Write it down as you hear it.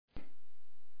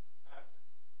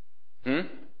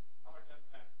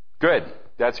Good.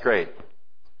 That's great.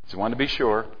 Just want to be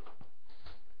sure.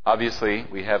 Obviously,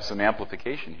 we have some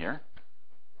amplification here.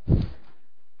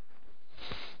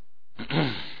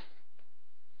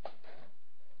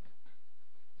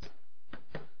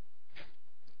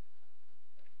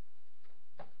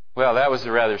 Well, that was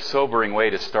a rather sobering way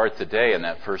to start the day in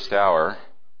that first hour.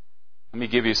 Let me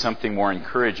give you something more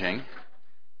encouraging.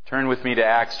 Turn with me to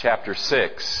Acts chapter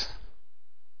 6.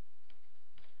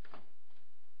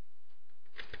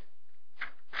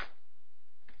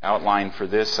 Outline for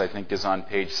this, I think, is on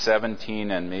page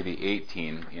 17 and maybe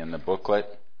 18 in the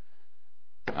booklet.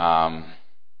 A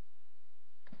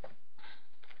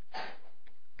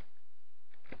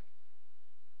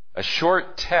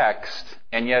short text,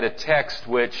 and yet a text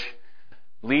which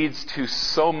leads to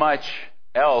so much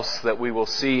else that we will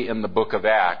see in the book of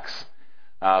Acts.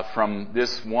 From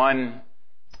this one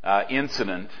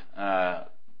incident,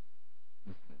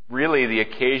 really the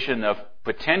occasion of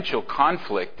potential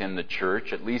conflict in the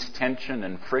church, at least tension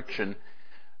and friction,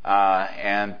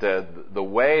 and the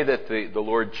way that the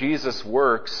Lord Jesus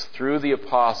works through the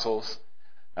apostles,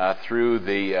 through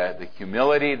the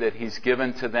humility that He's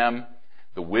given to them,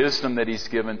 the wisdom that He's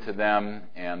given to them,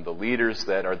 and the leaders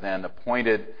that are then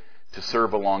appointed to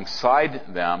serve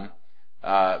alongside them.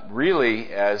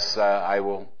 Really, as I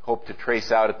will hope to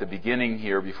trace out at the beginning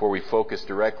here before we focus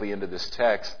directly into this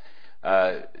text,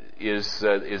 is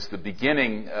the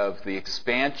beginning of the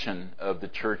expansion of the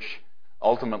church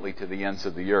ultimately to the ends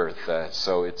of the earth.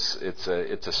 So it's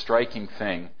a striking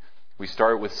thing. We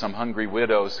start with some hungry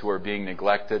widows who are being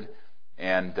neglected,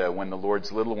 and when the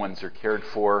Lord's little ones are cared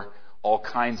for, all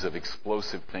kinds of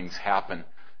explosive things happen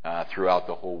throughout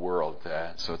the whole world.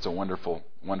 So it's a wonderful,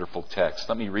 wonderful text.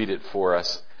 Let me read it for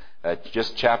us.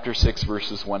 Just chapter 6,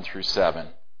 verses 1 through 7.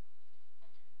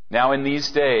 Now in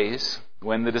these days,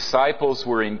 when the disciples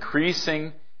were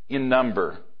increasing in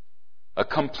number, a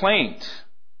complaint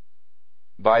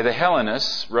by the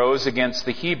Hellenists rose against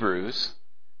the Hebrews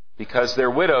because their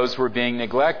widows were being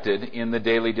neglected in the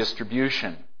daily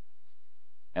distribution.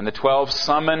 And the 12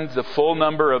 summoned the full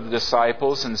number of the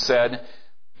disciples and said,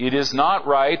 "It is not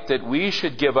right that we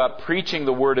should give up preaching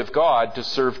the word of God to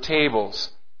serve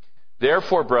tables.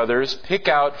 Therefore, brothers, pick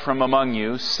out from among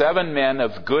you 7 men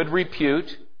of good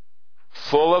repute,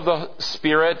 full of the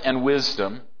Spirit and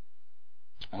wisdom,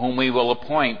 whom we will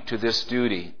appoint to this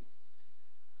duty.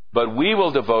 But we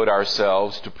will devote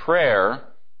ourselves to prayer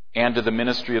and to the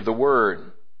ministry of the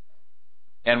word."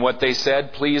 And what they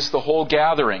said pleased the whole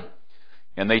gathering.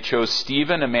 And they chose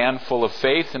Stephen, a man full of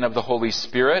faith and of the Holy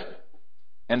Spirit,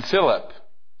 and Philip,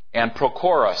 and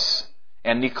Prochorus,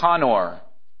 and Nicanor,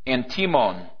 and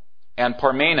Timon, and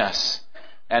Parmenas,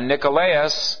 and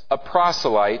Nicolaus, a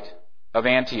proselyte of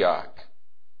Antioch.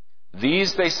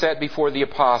 These they set before the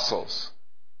apostles,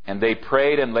 and they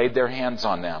prayed and laid their hands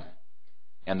on them.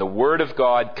 And the word of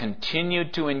God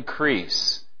continued to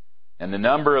increase, and the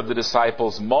number of the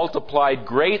disciples multiplied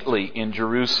greatly in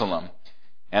Jerusalem,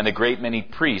 and a great many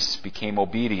priests became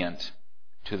obedient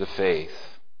to the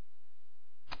faith.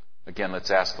 Again, let's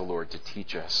ask the Lord to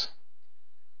teach us.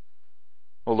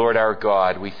 O Lord our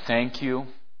God, we thank you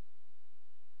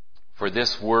for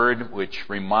this word which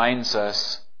reminds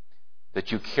us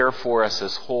that you care for us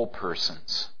as whole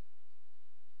persons,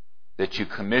 that you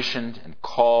commissioned and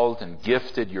called and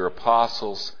gifted your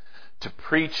apostles to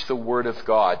preach the word of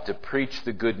God, to preach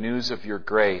the good news of your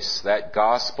grace, that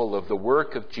gospel of the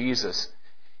work of Jesus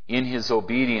in his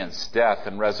obedience, death,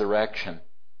 and resurrection,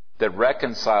 that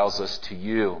reconciles us to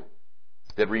you,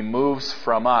 that removes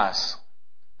from us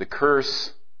the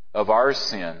curse of our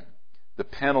sin, the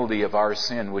penalty of our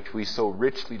sin, which we so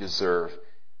richly deserve,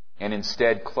 and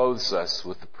instead clothes us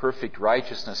with the perfect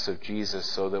righteousness of Jesus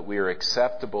so that we are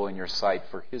acceptable in your sight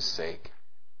for his sake.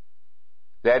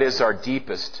 That is our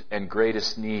deepest and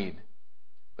greatest need.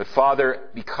 But Father,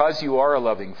 because you are a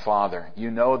loving Father,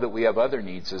 you know that we have other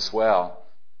needs as well.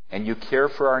 And you care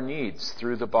for our needs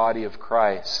through the body of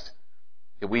Christ.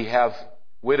 That we have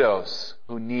widows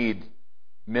who need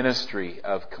ministry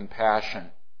of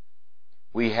compassion.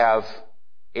 We have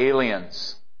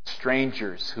aliens,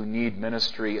 strangers who need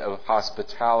ministry of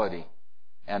hospitality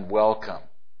and welcome.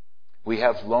 We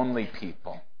have lonely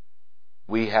people.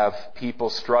 We have people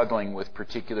struggling with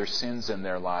particular sins in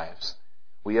their lives.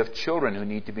 We have children who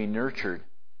need to be nurtured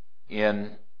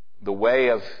in the way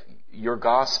of your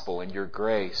gospel and your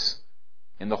grace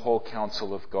in the whole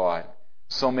counsel of God.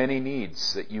 So many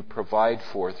needs that you provide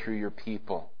for through your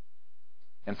people.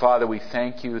 And Father, we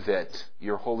thank you that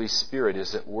your Holy Spirit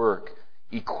is at work,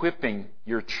 equipping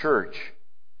your church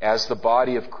as the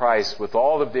body of Christ with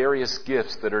all the various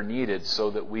gifts that are needed so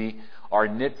that we are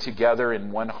knit together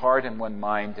in one heart and one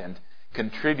mind and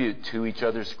contribute to each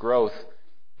other's growth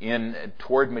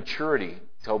toward maturity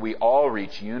till we all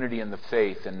reach unity in the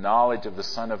faith and knowledge of the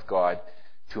Son of God,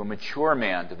 to a mature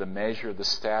man, to the measure of the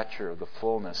stature of the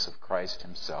fullness of Christ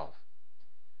himself.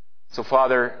 So,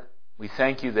 Father, we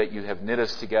thank you that you have knit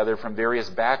us together from various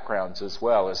backgrounds as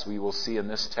well, as we will see in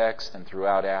this text and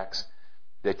throughout Acts,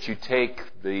 that you take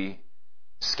the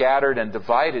scattered and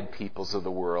divided peoples of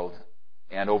the world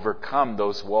and overcome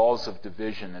those walls of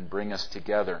division and bring us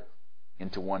together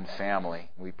into one family.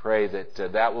 We pray that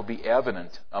that will be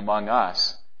evident among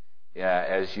us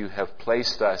as you have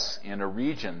placed us in a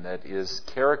region that is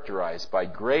characterized by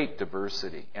great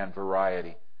diversity and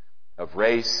variety of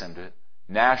race and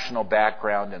national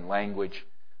background and language.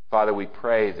 Father, we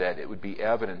pray that it would be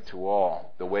evident to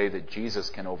all the way that Jesus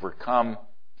can overcome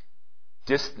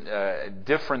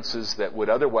differences that would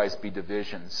otherwise be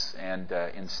divisions and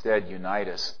instead unite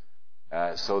us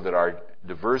so that our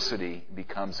diversity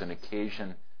becomes an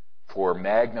occasion for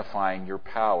magnifying your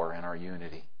power and our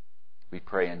unity. We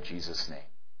pray in Jesus' name.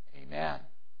 Amen.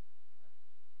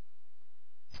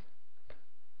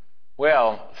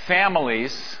 Well,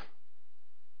 families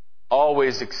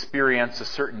always experience a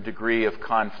certain degree of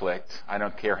conflict. I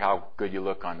don't care how good you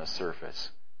look on the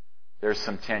surface. There's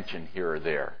some tension here or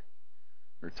there.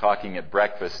 We were talking at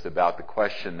breakfast about the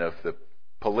question of the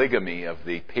polygamy of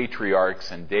the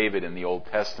patriarchs and David in the Old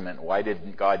Testament. Why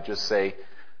didn't God just say,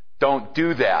 don't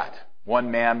do that?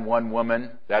 One man, one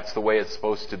woman, that's the way it's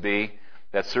supposed to be.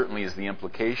 That certainly is the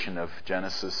implication of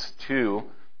Genesis 2.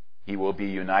 He will be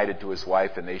united to his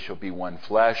wife and they shall be one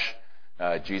flesh.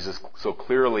 Jesus so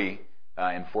clearly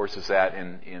enforces that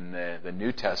in the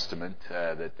New Testament,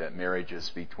 that marriage is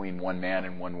between one man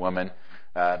and one woman.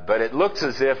 But it looks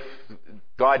as if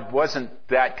God wasn't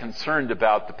that concerned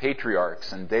about the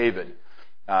patriarchs and David.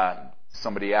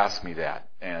 Somebody asked me that,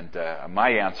 and my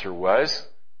answer was,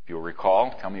 if you'll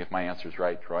recall, tell me if my answer is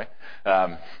right, Troy.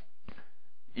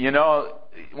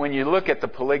 When you look at the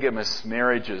polygamous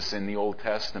marriages in the Old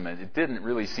Testament, it didn't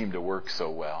really seem to work so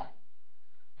well.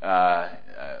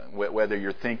 Whether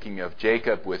you're thinking of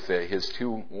Jacob with his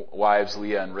two wives,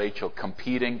 Leah and Rachel,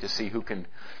 competing to see who can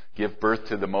give birth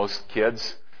to the most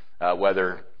kids,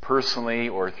 whether personally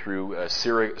or through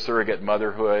surrogate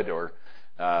motherhood, or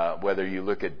whether you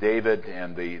look at David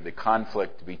and the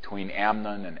conflict between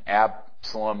Amnon and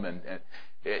Absalom, and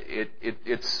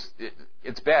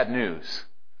it's bad news.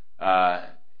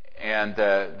 And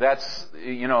that's,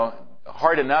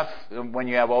 hard enough when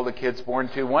you have all the kids born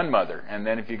to one mother. And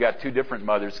then if you got two different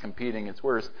mothers competing, it's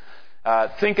worse.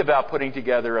 Think about putting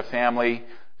together a family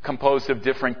composed of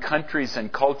different countries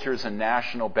and cultures and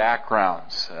national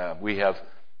backgrounds. We have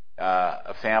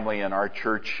a family in our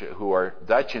church who are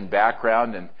Dutch in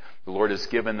background, and the Lord has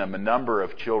given them a number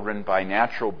of children by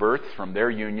natural birth from their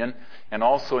union, and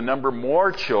also a number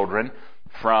more children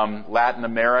from Latin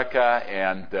America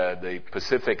and the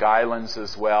Pacific Islands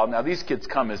as well. Now, these kids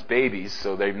come as babies,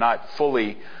 so they're not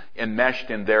fully enmeshed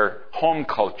in their home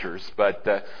cultures, but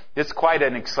it's quite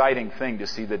an exciting thing to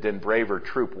see the Den Braver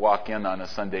troop walk in on a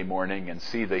Sunday morning and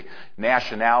see the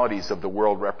nationalities of the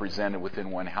world represented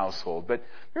within one household. But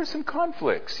there's some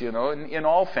conflicts, in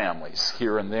all families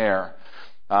here and there.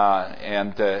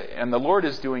 And the Lord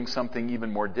is doing something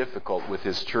even more difficult with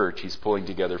His church. He's pulling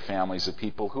together families of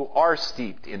people who are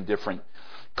steeped in different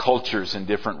cultures and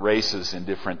different races and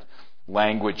different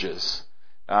languages.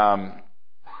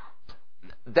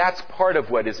 That's part of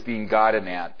what is being gotten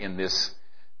at in this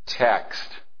text.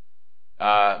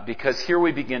 Because here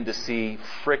we begin to see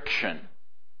friction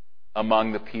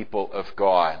among the people of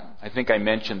God. I think I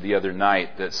mentioned the other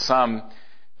night that some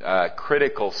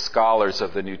critical scholars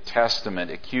of the New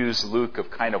Testament accuse Luke of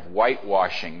kind of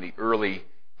whitewashing the early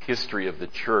history of the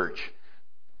church,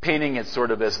 painting it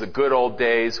sort of as the good old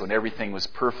days when everything was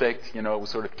perfect. It was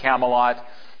sort of Camelot,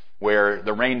 where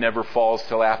the rain never falls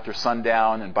till after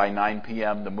sundown, and by 9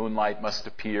 p.m. the moonlight must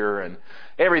appear, and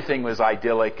everything was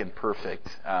idyllic and perfect.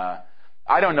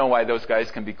 I don't know why those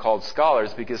guys can be called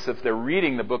scholars, because if they're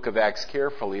reading the book of Acts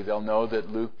carefully, they'll know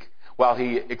that Luke, while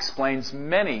he explains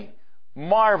many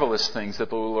marvelous things that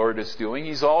the Lord is doing,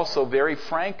 he's also very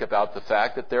frank about the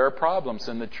fact that there are problems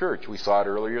in the church. We saw it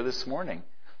earlier this morning.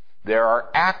 There are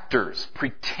actors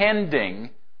pretending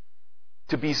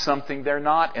to be something they're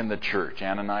not in the church,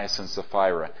 Ananias and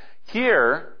Sapphira.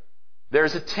 Here,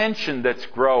 there's a tension that's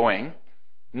growing,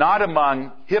 not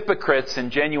among hypocrites and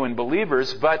genuine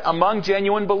believers, but among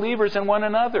genuine believers and one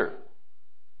another.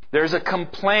 There's a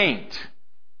complaint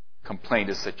Complaint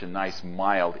is such a nice,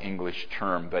 mild English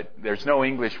term, but there's no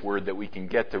English word that we can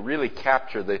get to really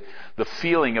capture the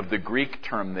feeling of the Greek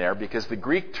term there, because the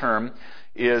Greek term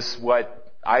is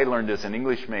what I learned as an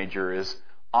English major is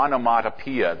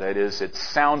onomatopoeia. That is, it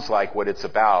sounds like what it's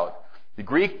about. The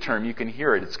Greek term, you can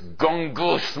hear it. It's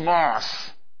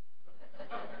gongusmos.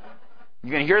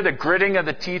 You can hear the gritting of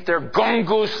the teeth there.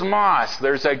 Gongusmos.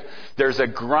 There's a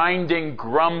grinding,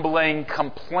 grumbling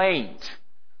complaint.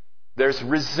 There's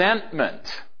resentment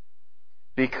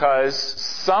because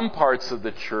some parts of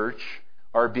the church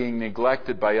are being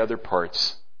neglected by other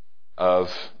parts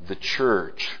of the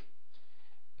church.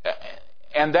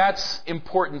 And that's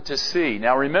important to see.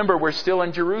 Now remember, we're still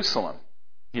in Jerusalem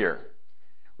here.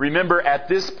 Remember, at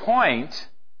this point,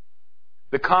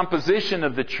 the composition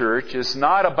of the church is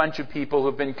not a bunch of people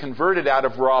who've been converted out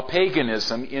of raw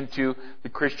paganism into the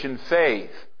Christian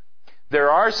faith. There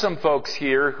are some folks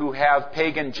here who have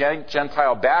pagan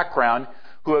Gentile background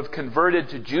who have converted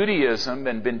to Judaism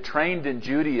and been trained in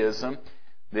Judaism.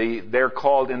 They're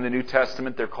called, in the New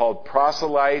Testament, they're called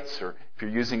proselytes, or if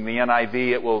you're using the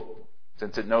NIV, it will,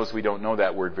 since it knows we don't know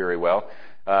that word very well,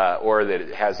 or that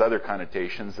it has other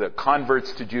connotations, that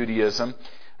converts to Judaism.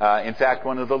 In fact,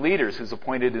 one of the leaders who's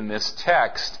appointed in this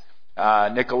text,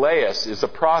 Nicolaus, is a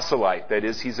proselyte. That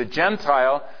is, he's a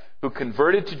Gentile who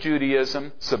converted to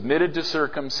Judaism, submitted to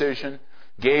circumcision,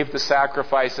 gave the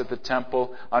sacrifice at the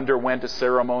temple, underwent a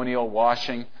ceremonial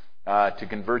washing to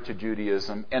convert to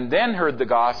Judaism, and then heard the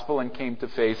gospel and came to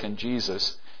faith in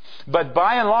Jesus. But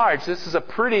by and large, this is a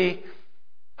pretty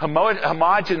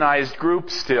homogenized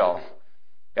group still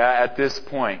at this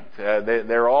point.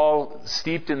 They're all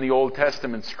steeped in the Old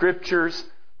Testament scriptures.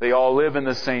 They all live in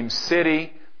the same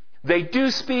city. They do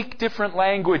speak different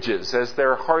languages as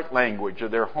their heart language or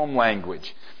their home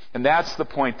language. And that's the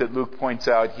point that Luke points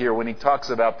out here when he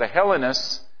talks about the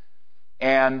Hellenists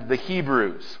and the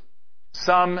Hebrews.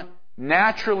 Some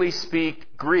naturally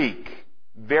speak Greek.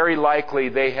 Very likely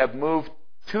they have moved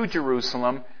to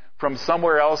Jerusalem from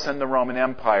somewhere else in the Roman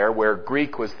Empire where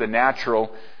Greek was the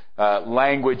natural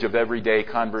language of everyday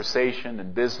conversation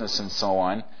and business and so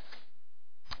on.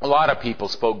 A lot of people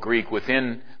spoke Greek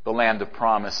within the land of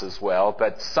promise as well,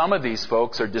 but some of these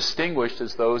folks are distinguished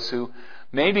as those who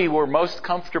maybe were most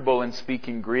comfortable in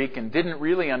speaking Greek and didn't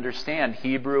really understand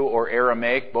Hebrew or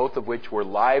Aramaic, both of which were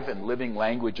live and living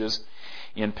languages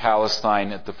in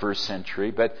Palestine at the first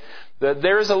century. But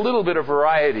there is a little bit of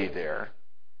variety there.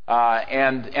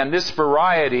 And this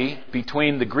variety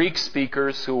between the Greek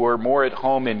speakers who were more at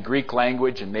home in Greek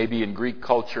language and maybe in Greek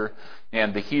culture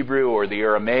and the Hebrew or the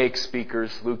Aramaic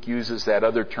speakers, Luke uses that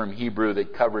other term Hebrew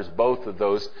that covers both of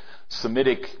those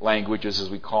Semitic languages as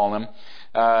we call them.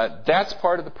 That's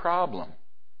part of the problem.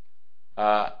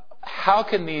 How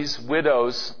can these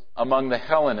widows among the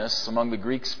Hellenists, among the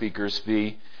Greek speakers,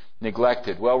 be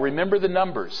neglected? Well, remember the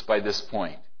numbers by this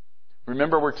point.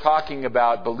 Remember, we're talking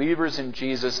about believers in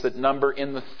Jesus that number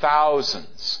in the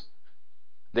thousands.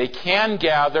 They can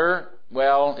gather.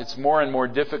 Well, it's more and more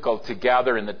difficult to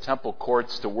gather in the temple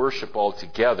courts to worship all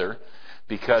together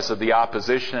because of the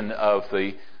opposition of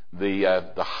the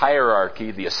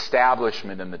hierarchy, the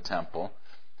establishment in the temple.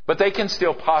 But they can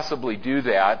still possibly do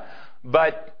that.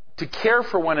 But to care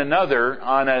for one another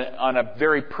on a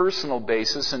very personal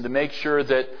basis and to make sure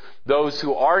that those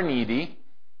who are needy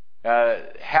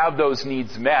have those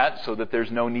needs met so that there's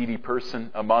no needy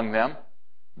person among them,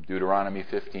 Deuteronomy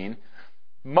 15,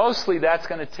 mostly that's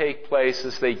going to take place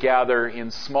as they gather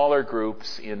in smaller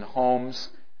groups in homes,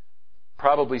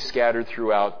 probably scattered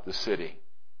throughout the city.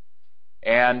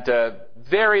 And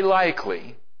very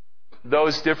likely,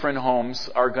 those different homes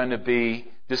are going to be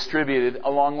distributed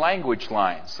along language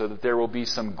lines so that there will be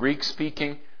some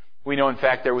Greek-speaking. We know, in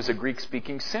fact, there was a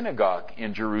Greek-speaking synagogue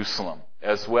in Jerusalem,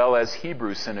 as well as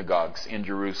Hebrew synagogues in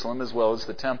Jerusalem, as well as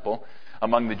the temple.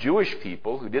 Among the Jewish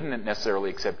people who didn't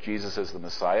necessarily accept Jesus as the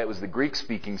Messiah, it was the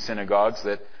Greek-speaking synagogues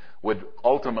that would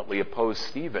ultimately oppose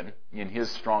Stephen in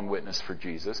his strong witness for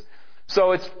Jesus.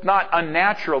 So it's not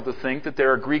unnatural to think that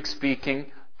there are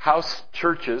Greek-speaking house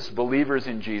churches, believers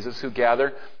in Jesus, who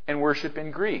gather and worship in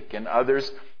Greek, and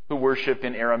others who worship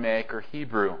in Aramaic or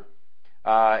Hebrew.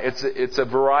 It's a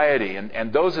variety,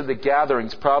 and those are the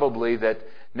gatherings probably that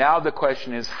now the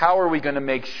question is, how are we going to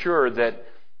make sure that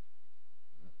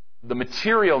the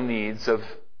material needs of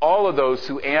all of those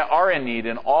who are in need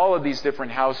in all of these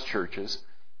different house churches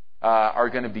are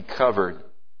going to be covered?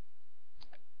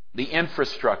 The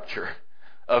infrastructure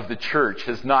of the church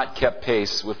has not kept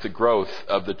pace with the growth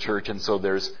of the church, and so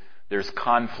there's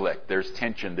conflict, there's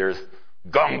tension, there's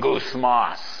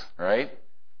gongusmos, right?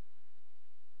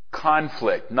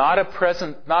 conflict, not a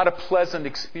pleasant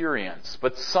experience,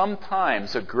 but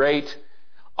sometimes a great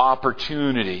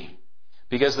opportunity.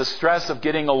 Because the stress of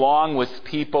getting along with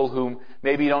people who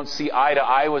maybe don't see eye to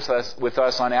eye with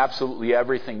us on absolutely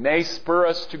everything may spur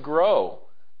us to grow,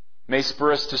 may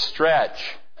spur us to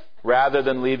stretch, rather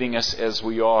than leaving us as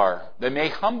we are. They may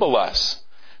humble us,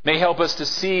 may help us to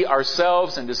see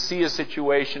ourselves and to see a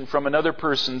situation from another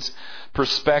person's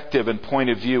perspective and point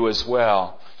of view as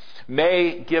well.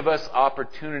 May give us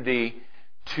opportunity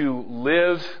to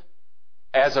live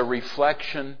as a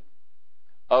reflection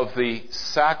of the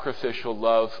sacrificial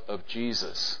love of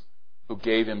Jesus, who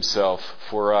gave himself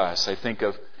for us. I think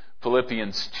of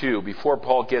Philippians 2. Before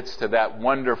Paul gets to that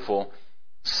wonderful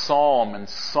psalm and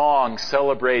song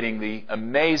celebrating the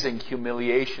amazing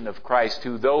humiliation of Christ,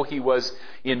 who, though he was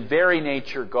in very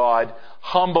nature God,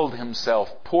 humbled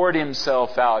himself, poured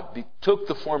himself out, took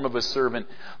the form of a servant,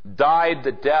 died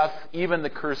the death, even the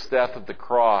cursed death of the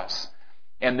cross,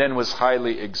 and then was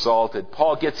highly exalted.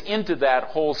 Paul gets into that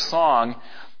whole song,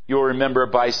 you'll remember,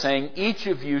 by saying, each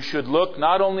of you should look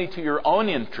not only to your own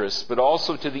interests, but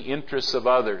also to the interests of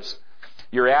others.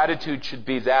 Your attitude should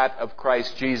be that of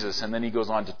Christ Jesus. And then he goes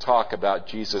on to talk about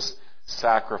Jesus'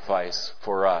 sacrifice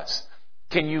for us.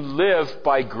 Can you live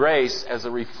by grace as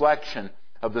a reflection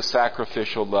of the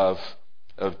sacrificial love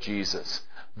of Jesus?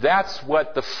 That's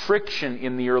what the friction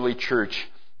in the early church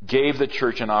gave the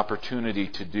church an opportunity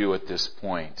to do at this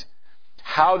point.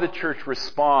 How the church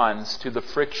responds to the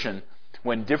friction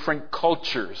when different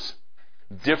cultures,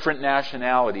 different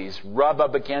nationalities rub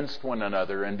up against one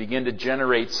another and begin to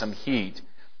generate some heat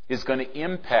is going to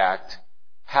impact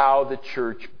how the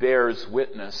church bears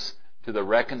witness to the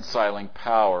reconciling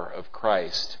power of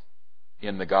Christ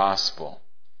in the gospel.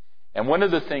 And one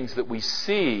of the things that we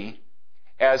see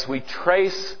as we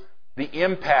trace the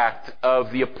impact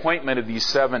of the appointment of these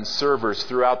 7 servers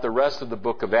throughout the rest of the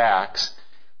book of Acts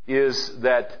is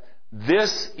that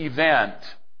this event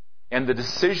and the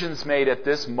decisions made at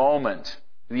this moment,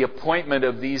 the appointment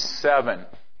of these 7,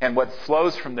 and what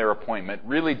flows from their appointment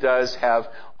really does have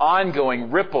ongoing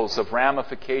ripples of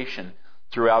ramification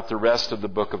throughout the rest of the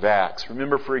book of Acts.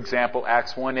 Remember, for example,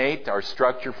 Acts 1:8, our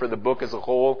structure for the book as a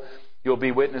whole. You'll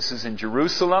be witnesses in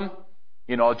Jerusalem,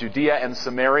 in all Judea and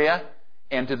Samaria,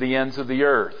 and to the ends of the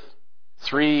earth.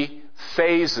 3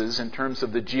 phases in terms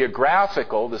of the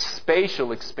geographical, the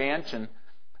spatial expansion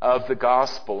of the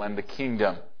gospel and the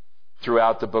kingdom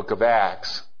throughout the book of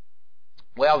Acts.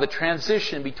 Well, the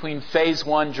transition between phase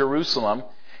 1, Jerusalem,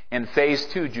 and phase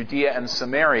 2, Judea and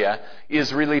Samaria,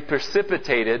 is really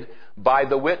precipitated by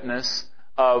the witness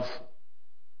of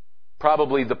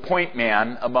probably the point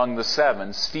man among the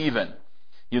 7, Stephen.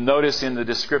 You notice in the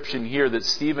description here that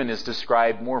Stephen is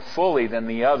described more fully than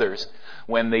the others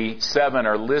when the 7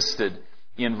 are listed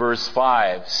in verse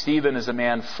 5. Stephen is a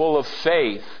man full of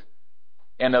faith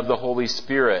and of the Holy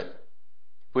Spirit.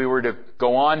 If we were to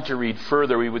go on to read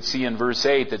further, we would see in verse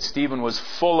 8 that Stephen was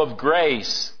full of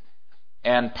grace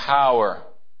and power.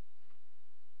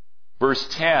 Verse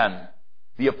 10,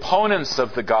 the opponents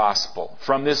of the gospel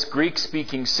from this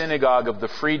Greek-speaking synagogue of the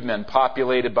freedmen,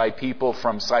 populated by people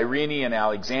from Cyrene and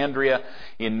Alexandria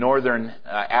in northern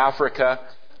Africa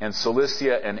and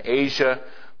Cilicia and Asia,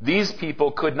 these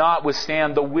people could not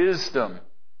withstand the wisdom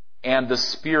and the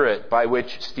spirit by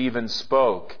which Stephen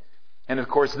spoke. And of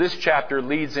course, this chapter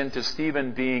leads into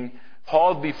Stephen being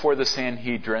hauled before the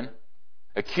Sanhedrin,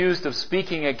 accused of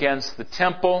speaking against the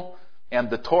temple and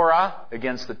the Torah,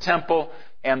 against the temple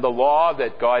and the law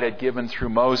that God had given through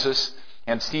Moses,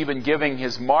 and Stephen giving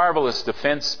his marvelous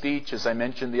defense speech, as I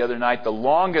mentioned the other night, the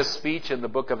longest speech in the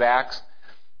book of Acts,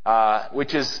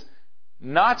 which is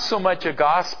not so much a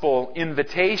gospel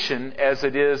invitation as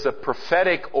it is a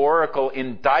prophetic oracle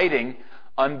indicting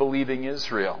unbelieving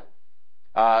Israel,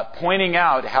 pointing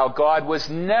out how God was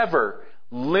never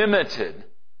limited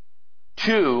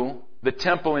to the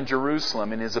temple in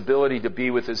Jerusalem in his ability to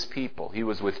be with his people. He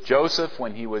was with Joseph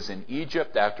when he was in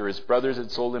Egypt after his brothers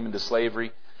had sold him into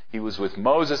slavery. He was with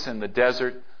Moses in the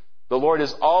desert. The Lord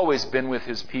has always been with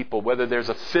his people, whether there's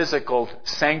a physical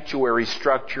sanctuary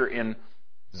structure in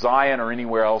Zion or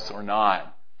anywhere else or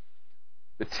not.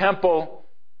 The temple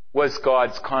was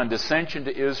God's condescension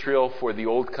to Israel for the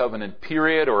Old Covenant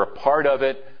period, or a part of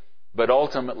it, but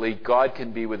ultimately God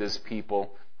can be with his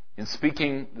people.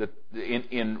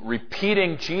 In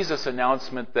repeating Jesus'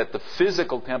 announcement that the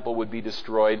physical temple would be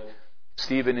destroyed,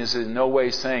 Stephen is in no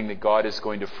way saying that God is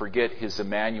going to forget his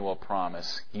Emmanuel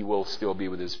promise. He will still be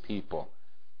with his people.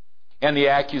 And the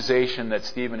accusation that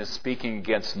Stephen is speaking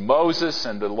against Moses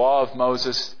and the law of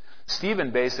Moses, Stephen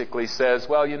basically says,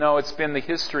 well, it's been the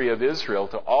history of Israel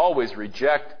to always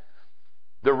reject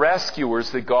the rescuers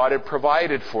that God had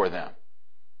provided for them.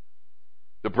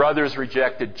 The brothers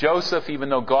rejected Joseph, even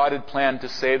though God had planned to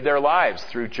save their lives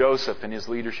through Joseph and his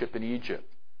leadership in Egypt.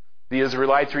 The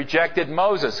Israelites rejected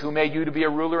Moses, who made you to be a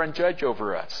ruler and judge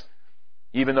over us,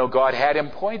 even though God had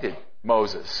appointed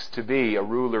Moses to be a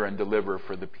ruler and deliverer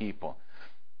for the people.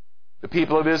 The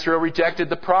people of Israel rejected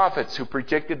the prophets who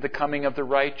predicted the coming of the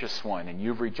righteous one, and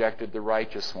you've rejected the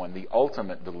righteous one, the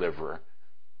ultimate deliverer.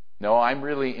 No, I'm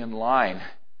really in line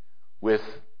with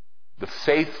the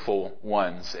faithful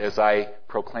ones as I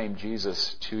proclaim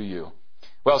Jesus to you.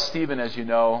 Well, Stephen, as you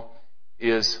know,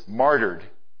 is martyred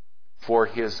for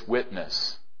his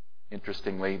witness.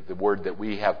 Interestingly, the word that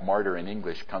we have martyr in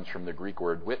English comes from the Greek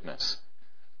word witness.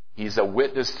 He's a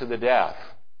witness to the death.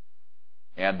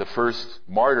 And the first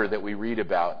martyr that we read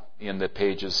about in the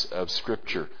pages of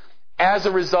Scripture. As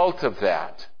a result of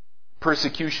that,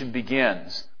 persecution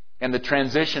begins. And the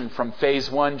transition from phase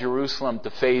 1, Jerusalem,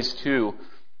 to phase 2,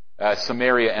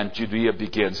 Samaria and Judea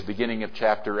begins, beginning of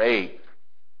chapter 8.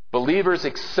 Believers,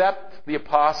 except the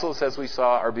apostles, as we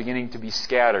saw, are beginning to be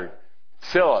scattered.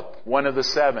 Philip, one of the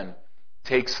 7,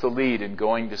 takes the lead in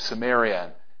going to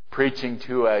Samaria, preaching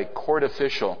to a court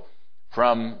official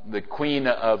from the Queen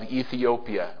of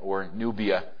Ethiopia, or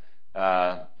Nubia,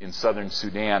 in southern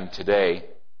Sudan today.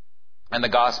 And the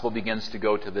gospel begins to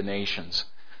go to the nations.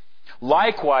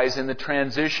 Likewise, in the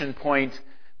transition point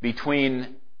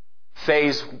between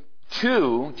phase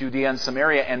 2, Judea and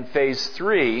Samaria, and phase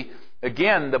 3,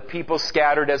 again, the people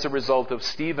scattered as a result of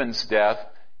Stephen's death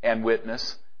and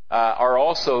witness are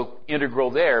also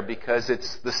integral there, because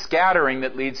it's the scattering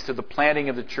that leads to the planting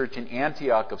of the church in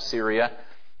Antioch of Syria.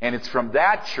 And it's from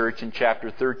that church in chapter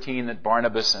 13 that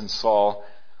Barnabas and Saul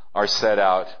are set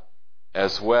out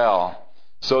as well.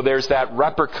 So there's that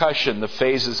repercussion. The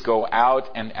phases go out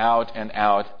and out and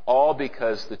out, all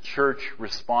because the church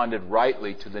responded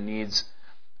rightly to the needs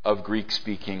of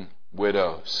Greek-speaking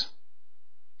widows.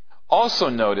 Also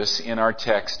notice in our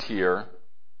text here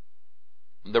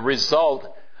the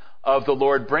result of the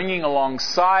Lord bringing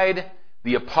alongside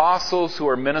the apostles, who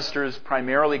are ministers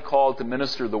primarily called to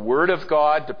minister the Word of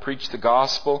God, to preach the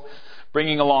gospel,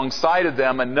 bringing alongside of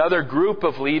them another group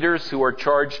of leaders who are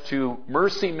charged to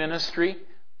mercy ministry,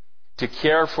 to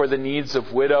care for the needs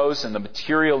of widows and the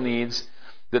material needs,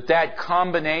 that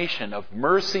combination of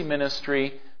mercy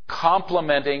ministry,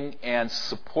 complementing and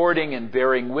supporting and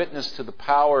bearing witness to the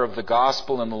power of the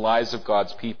gospel in the lives of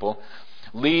God's people,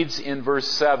 leads in verse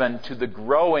 7 to the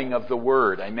growing of the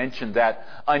Word. I mentioned that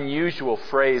unusual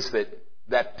phrase,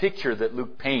 that picture that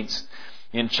Luke paints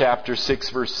in chapter 6,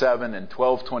 verse 7, and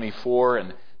 12:24,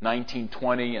 and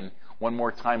 19:20, and one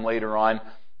more time later on.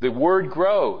 The Word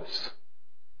grows.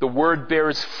 The Word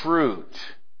bears fruit.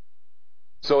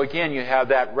 So again, you have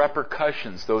that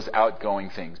repercussions, those outgoing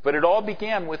things. But it all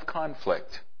began with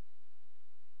conflict.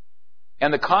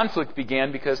 And the conflict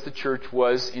began because the church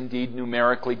was indeed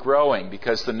numerically growing,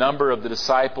 because the number of the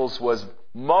disciples was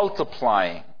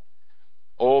multiplying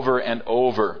over and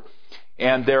over.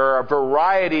 And there are a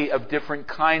variety of different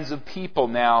kinds of people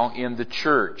now in the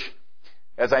church.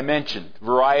 As I mentioned,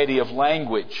 variety of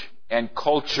language and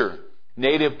culture.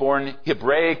 Native-born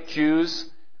Hebraic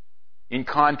Jews, in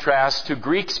contrast to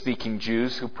Greek-speaking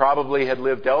Jews who probably had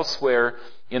lived elsewhere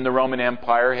in the Roman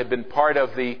Empire, had been part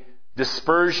of the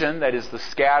dispersion, that is the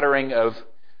scattering of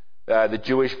the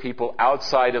Jewish people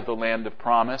outside of the land of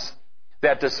promise.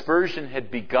 That dispersion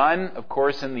had begun, of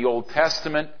course, in the Old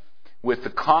Testament with the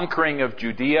conquering of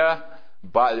Judea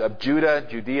by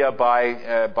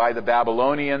the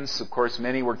Babylonians. Of course,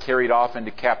 many were carried off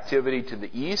into captivity to the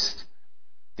east.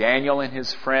 Daniel and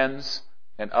his friends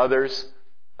and others.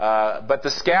 But the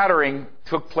scattering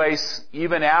took place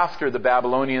even after the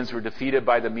Babylonians were defeated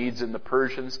by the Medes and the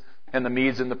Persians, and the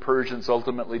Medes and the Persians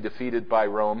ultimately defeated by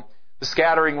Rome. The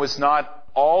scattering was not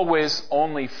always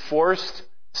only forced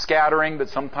scattering, but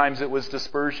sometimes it was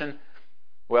dispersion.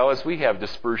 Well, as we have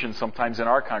dispersion sometimes in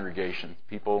our congregation.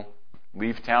 People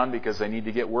leave town because they need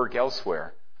to get work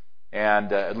elsewhere.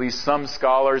 And at least some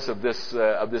scholars of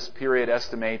this period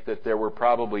estimate that there were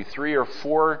probably 3 or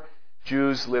 4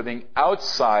 Jews living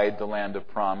outside the land of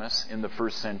promise in the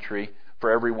first century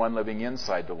for everyone living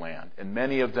inside the land. And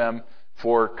many of them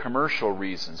for commercial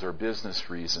reasons or business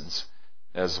reasons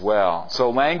as well. So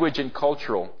language and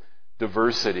cultural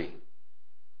diversity.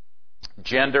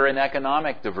 Gender and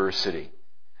economic diversity.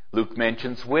 Luke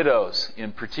mentions widows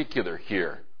in particular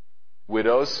here.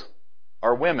 Widows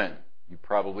are women. You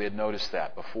probably had noticed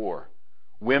that before.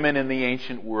 Women in the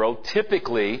ancient world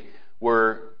typically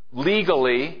were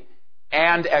legally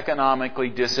and economically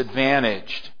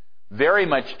disadvantaged, very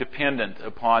much dependent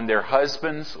upon their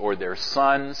husbands or their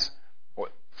sons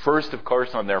first, of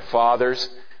course, on their fathers.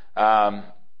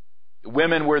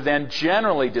 Women were then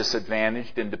generally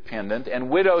disadvantaged and dependent, and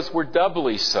widows were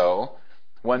doubly so.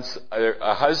 Once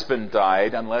a husband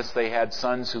died, unless they had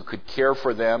sons who could care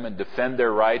for them and defend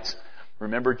their rights.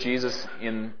 Remember Jesus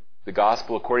in the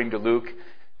Gospel according to Luke,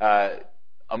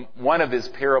 one of his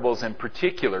parables in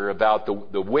particular about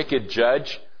the wicked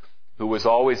judge who was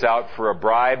always out for a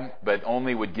bribe but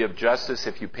only would give justice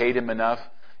if you paid him enough,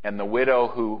 and the widow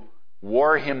who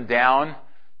wore him down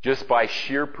just by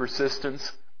sheer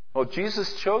persistence. Well,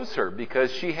 Jesus chose her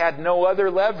because she had no other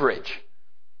leverage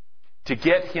to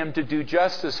get him to do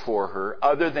justice for her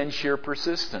other than sheer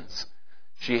persistence.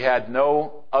 She had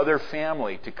no other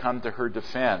family to come to her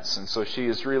defense. And so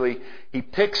he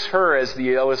picks her as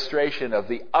the illustration of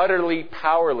the utterly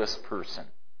powerless person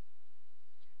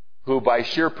who by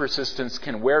sheer persistence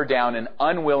can wear down an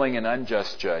unwilling and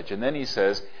unjust judge. And then he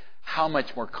says, how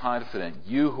much more confident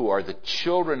you who are the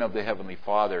children of the Heavenly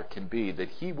Father can be that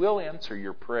He will answer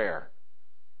your prayer,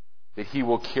 that He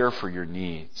will care for your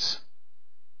needs.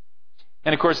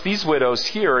 And of course, these widows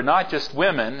here are not just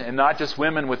women, and not just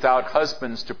women without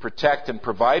husbands to protect and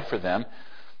provide for them,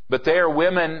 but they are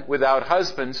women without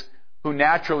husbands who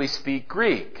naturally speak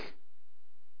Greek.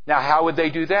 Now, how would they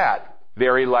do that?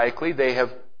 Very likely they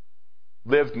have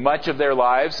lived much of their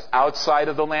lives outside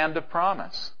of the land of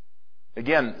promise.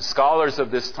 Again, scholars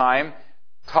of this time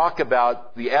talk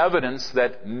about the evidence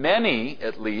that many,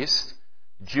 at least,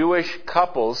 Jewish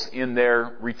couples in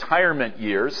their retirement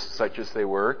years, such as they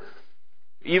were,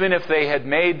 even if they had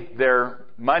made their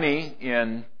money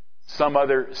in some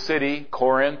other city,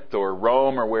 Corinth or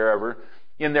Rome or wherever,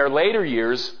 in their later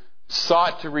years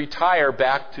sought to retire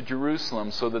back to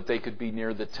Jerusalem so that they could be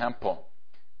near the temple.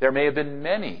 There may have been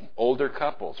many older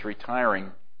couples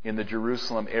retiring in the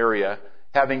Jerusalem area,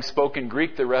 having spoken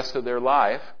Greek the rest of their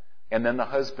life, and then the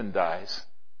husband dies.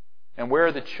 And where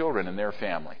are the children and their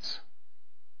families?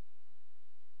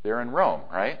 They're in Rome,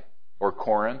 right? Or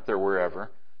Corinth or wherever.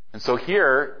 And so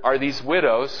here are these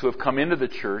widows who have come into the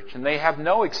church, and they have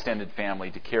no extended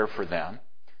family to care for them.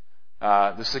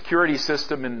 The security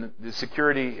system and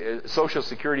the social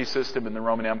security system in the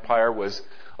Roman Empire was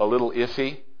a little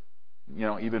iffy,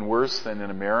 even worse than in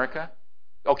America.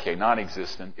 Okay,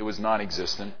 non-existent. It was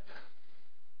non-existent.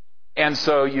 And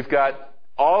so you've got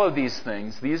all of these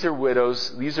things. These are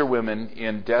widows, these are women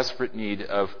in desperate need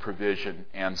of provision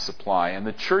and supply. And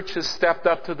the church has stepped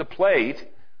up to the plate,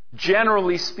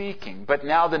 generally speaking, but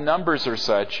now the numbers are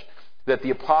such that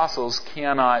the apostles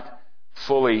cannot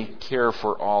fully care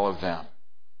for all of them.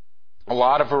 A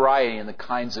lot of variety in the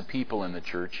kinds of people in the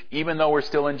church, even though we're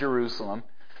still in Jerusalem,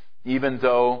 even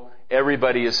though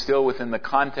everybody is still within the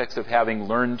context of having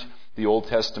learned the Old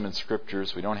Testament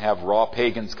scriptures. We don't have raw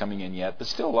pagans coming in yet, but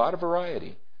still a lot of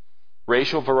variety.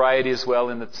 Racial variety as well,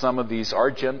 in that some of these are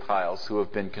Gentiles who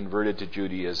have been converted to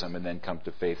Judaism and then come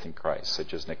to faith in Christ,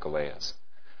 such as Nicolaus.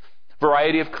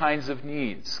 Variety of kinds of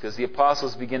needs, because the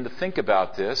apostles begin to think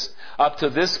about this. Up to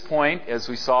this point, as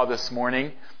we saw this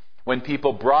morning, when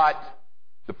people brought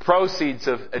the proceeds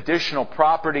of additional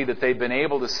property that they'd been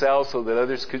able to sell so that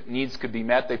others' needs could be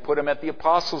met, they put them at the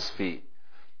apostles' feet.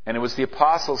 And it was the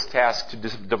apostles' task to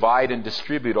divide and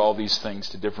distribute all these things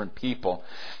to different people.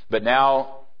 But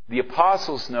now the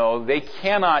apostles know they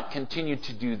cannot continue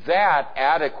to do that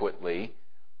adequately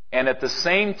and at the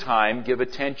same time give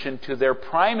attention to their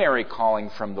primary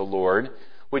calling from the Lord,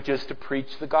 which is to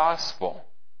preach the gospel.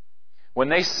 When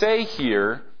they say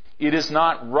here, it is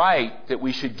not right that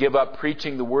we should give up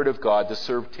preaching the Word of God to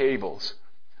serve tables,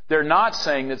 they're not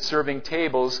saying that serving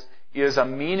tables is a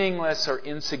meaningless or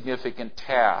insignificant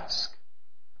task.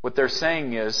 What they're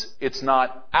saying is, it's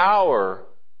not our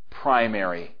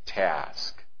primary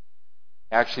task.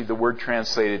 Actually, the word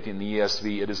translated in the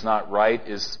ESV, it is not right,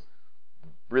 is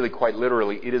really quite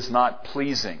literally, it is not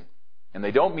pleasing. And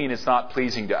they don't mean it's not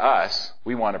pleasing to us.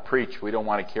 We want to preach. We don't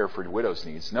want to care for widows'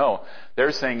 needs. No,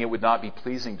 they're saying it would not be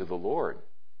pleasing to the Lord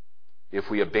if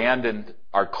we abandoned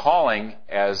our calling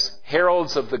as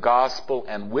heralds of the gospel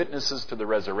and witnesses to the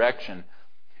resurrection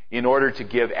in order to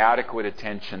give adequate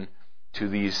attention to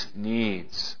these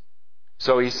needs.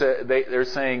 So they're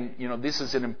saying, this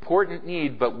is an important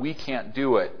need, but we can't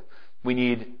do it. We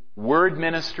need word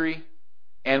ministry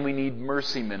and we need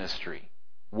mercy ministry.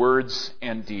 Words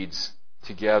and deeds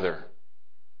together.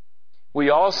 We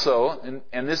also,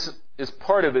 and this is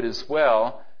part of it as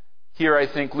well, here I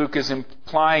think Luke is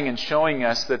implying and showing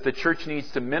us that the church needs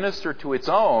to minister to its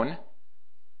own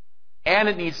and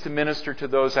it needs to minister to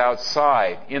those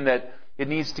outside, in that it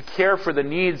needs to care for the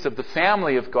needs of the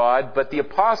family of God, but the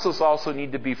apostles also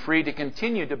need to be free to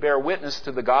continue to bear witness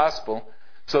to the gospel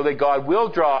so that God will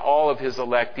draw all of His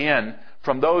elect in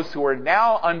from those who are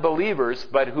now unbelievers,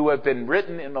 but who have been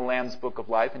written in the Lamb's Book of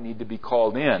Life and need to be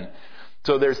called in.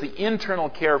 So there's the internal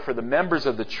care for the members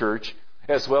of the church,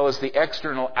 as well as the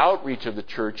external outreach of the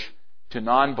church to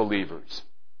non-believers.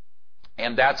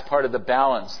 And that's part of the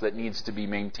balance that needs to be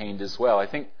maintained as well. I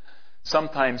think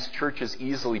sometimes churches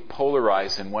easily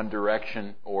polarize in one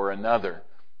direction or another.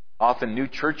 Often new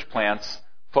church plants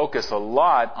focus a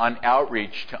lot on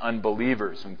outreach to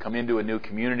unbelievers and come into a new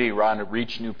community, want to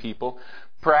reach new people.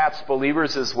 Perhaps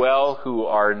believers as well who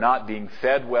are not being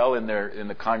fed well in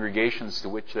the congregations to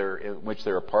which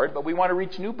they're a part, but we want to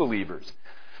reach new believers.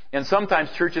 And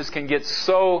sometimes churches can get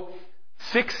so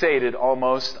fixated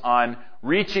almost on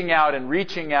reaching out and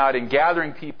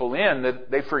gathering people in that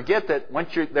they forget that once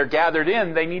they're gathered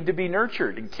in, they need to be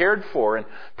nurtured and cared for and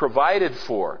provided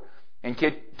for, and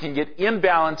can get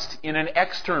imbalanced in an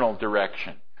external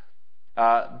direction.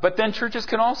 But then churches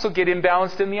can also get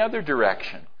imbalanced in the other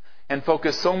direction and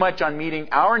focus so much on meeting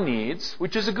our needs,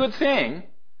 which is a good thing,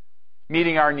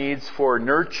 meeting our needs for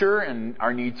nurture and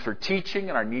our needs for teaching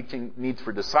and our needs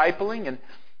for discipling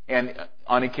and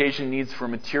on occasion needs for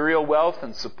material wealth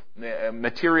and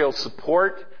material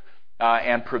support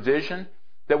and provision,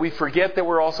 that we forget that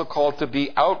we're also called to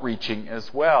be outreaching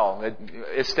as well.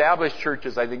 Established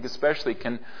churches, I think especially,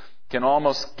 can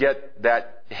almost get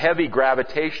that heavy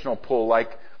gravitational pull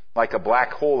like a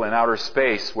black hole in outer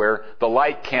space where the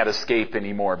light can't escape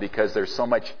anymore because there's so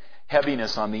much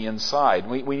heaviness on the inside.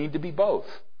 We need to be both.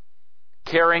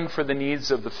 Caring for the needs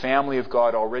of the family of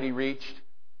God already reached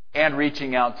and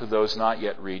reaching out to those not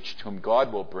yet reached, whom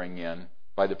God will bring in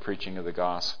by the preaching of the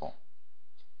gospel.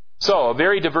 So, a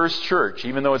very diverse church,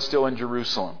 even though it's still in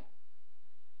Jerusalem.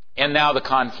 And now the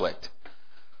conflict.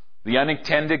 The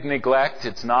unintended neglect,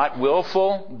 it's not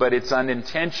willful, but it's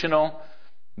unintentional,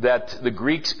 that the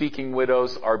Greek-speaking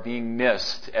widows are being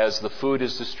missed as the food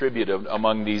is distributed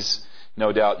among these,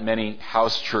 no doubt, many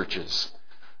house churches.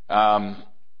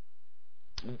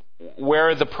 Where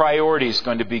are the priorities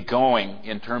going to be going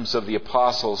in terms of the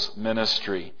apostles'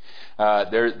 ministry?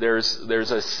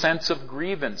 There's a sense of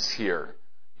grievance here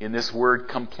in this word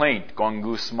complaint,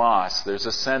 gongusmas. There's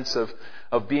a sense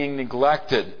of being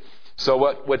neglected. So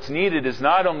what's needed is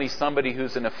not only somebody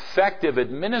who's an effective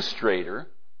administrator,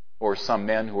 or some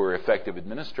men who are effective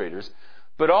administrators,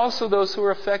 but also those who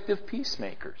are effective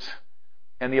peacemakers.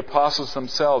 And the apostles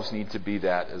themselves need to be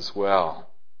that as well.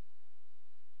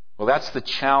 Well, that's the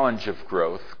challenge of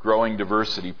growth. Growing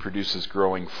diversity produces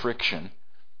growing friction.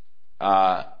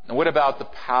 And what about the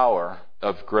power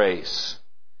of grace?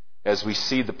 As we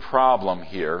see the problem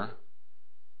here,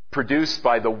 produced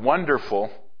by the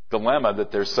wonderful dilemma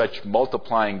that there's such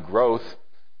multiplying growth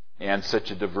and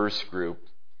such a diverse group.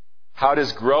 How do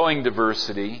growing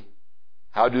diversity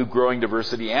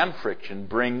and friction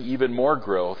bring even more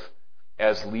growth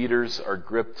as leaders are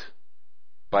gripped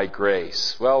by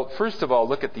grace? Well, first of all,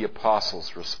 look at the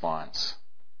apostles' response.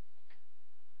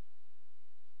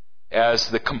 As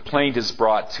the complaint is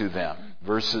brought to them,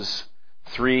 verses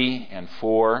 3 and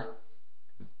 4.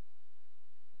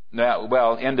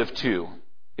 End of 2.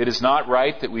 It is not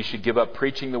right that we should give up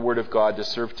preaching the word of God to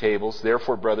serve tables.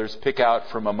 Therefore, brothers, pick out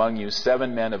from among you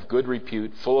 7 men of good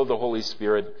repute, full of the Holy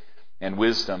Spirit and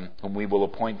wisdom, whom we will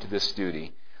appoint to this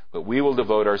duty. But we will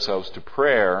devote ourselves to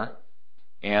prayer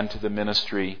and to the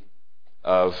ministry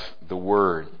of the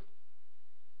word.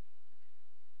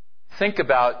 Think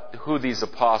about who these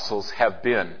apostles have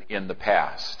been in the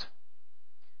past.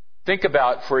 Think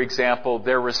about, for example,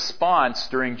 their response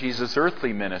during Jesus'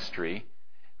 earthly ministry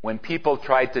when people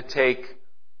tried to take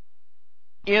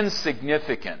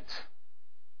insignificant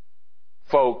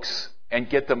folks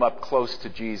and get them up close to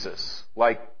Jesus,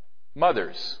 like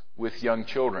mothers with young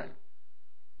children.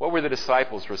 What were the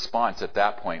disciples' response at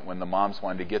that point when the moms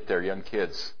wanted to get their young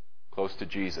kids close to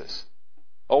Jesus?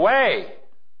 Away!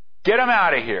 Get them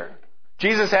out of here.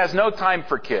 Jesus has no time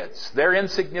for kids. They're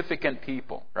insignificant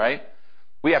people, right?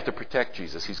 We have to protect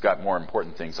Jesus. He's got more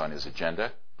important things on his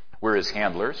agenda. We're his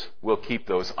handlers. We'll keep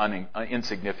those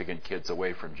insignificant kids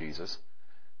away from Jesus.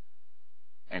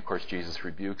 And of course, Jesus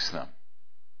rebukes them.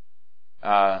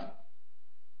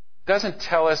 Doesn't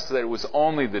tell us that it was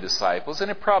only the disciples, and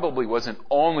it probably wasn't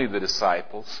only the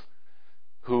disciples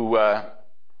who,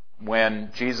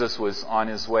 when Jesus was on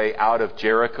his way out of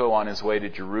Jericho, on his way to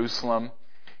Jerusalem,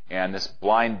 and this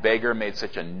blind beggar made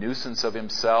such a nuisance of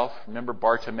himself. Remember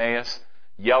Bartimaeus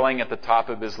yelling at the top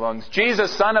of his lungs,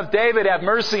 "Jesus, Son of David, have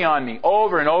mercy on me,"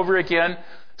 over and over again.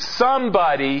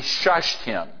 Somebody shushed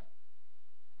him.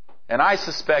 And I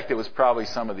suspect it was probably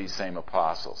some of these same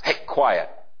apostles. Hey, quiet.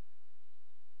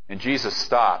 And Jesus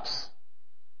stops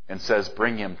and says,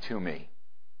 "Bring him to me."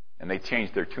 And they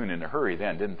changed their tune in a hurry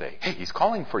then, didn't they? "Hey, he's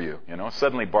calling for you."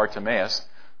 Suddenly Bartimaeus,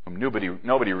 whom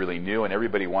nobody really knew and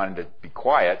everybody wanted to be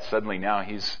quiet, suddenly now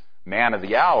he's man of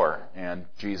the hour, and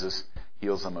Jesus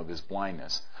heals him of his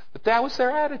blindness. But that was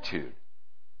their attitude.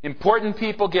 Important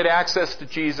people get access to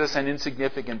Jesus, and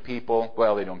insignificant people,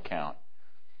 well, they don't count.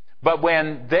 But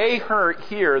when they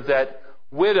hear that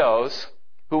widows,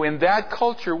 who in that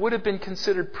culture would have been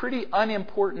considered pretty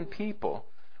unimportant people,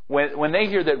 when they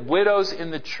hear that widows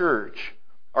in the church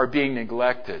are being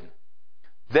neglected,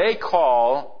 they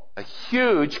call a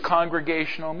huge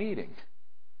congregational meeting.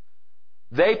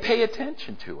 They pay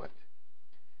attention to it.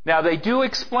 Now, they do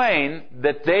explain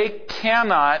that they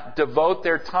cannot devote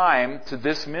their time to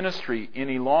this ministry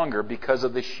any longer because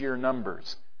of the sheer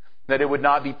numbers. That it would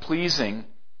not be pleasing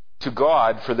to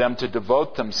God for them to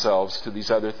devote themselves to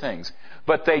these other things.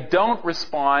 But they don't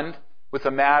respond with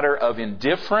a matter of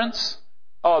indifference.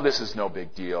 "Oh, this is no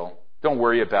big deal. Don't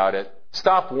worry about it.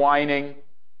 Stop whining."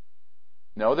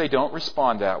 No, they don't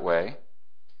respond that way.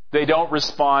 They don't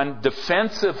respond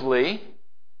defensively.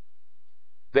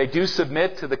 They do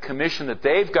submit to the commission that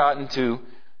they've gotten to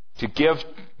give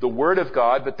the Word of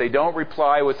God, but they don't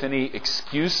reply with any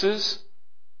excuses.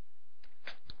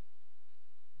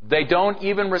 They don't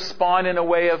even respond in a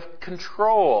way of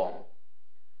control.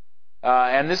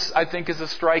 And this, I think, is a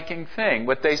striking thing.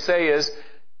 What they say is,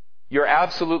 "You're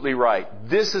absolutely right.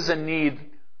 This is a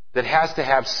need that has to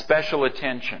have special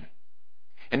attention."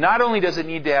 And not only does it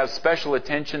need to have special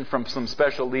attention from some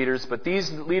special leaders, but these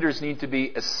leaders need to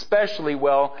be especially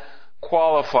well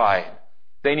qualified.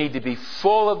 They need to be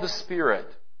full of the Spirit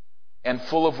and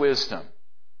full of wisdom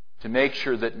to make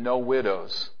sure that no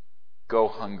widows go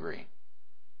hungry.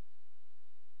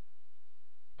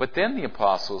 But then the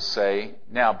apostles say,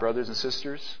 "Now, brothers and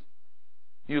sisters,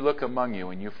 you look among you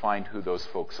and you find who those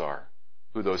folks are,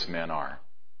 who those men are.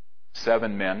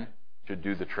 7 men should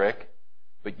do the trick.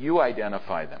 But you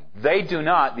identify them."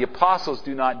 The apostles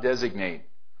do not designate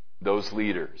those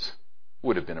leaders. It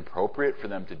would have been appropriate for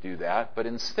them to do that, but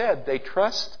instead they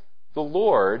trust the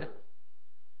Lord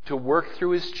to work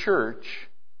through His church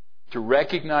to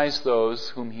recognize those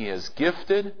whom He has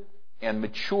gifted and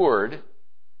matured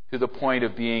to the point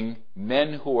of being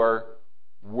men who are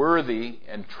worthy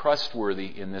and trustworthy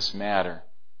in this matter.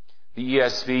 The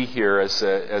ESV here, as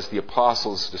the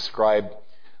apostles describe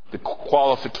the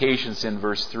qualifications in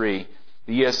verse 3,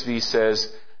 the ESV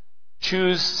says,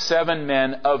 "Choose 7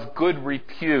 men of good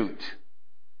repute."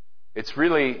 It's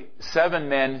really 7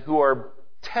 men who are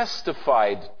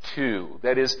testified to.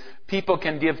 That is, people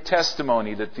can give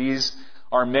testimony that these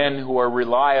are men who are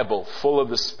reliable, full of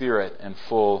the Spirit, and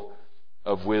full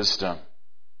of wisdom.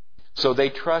 So they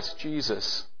trust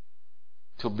Jesus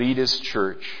to lead His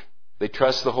church. They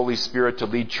trust the Holy Spirit to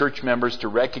lead church members to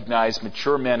recognize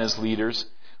mature men as leaders,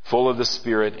 full of the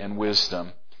Spirit and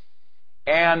wisdom.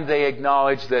 And they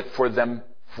acknowledge that for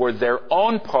their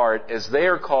own part, as they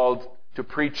are called to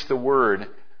preach the Word,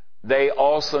 they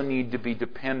also need to be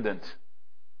dependent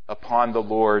upon the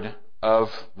Lord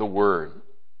of the Word.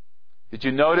 Did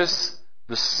you notice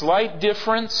the slight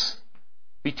difference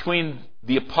between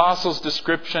the apostles'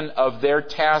 description of their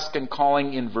task and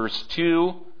calling in verse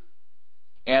 2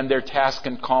 and their task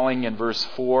and calling in verse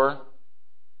 4?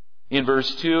 In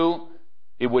verse 2,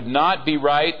 "It would not be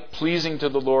right, pleasing to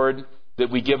the Lord, that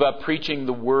we give up preaching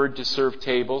the Word to serve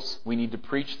tables." We need to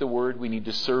preach the Word. We need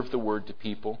to serve the Word to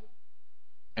people.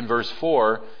 In verse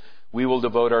 4, "We will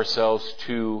devote ourselves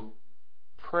to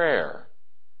prayer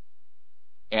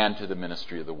and to the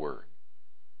ministry of the Word."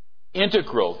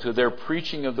 Integral to their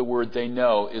preaching of the Word, they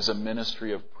know, is a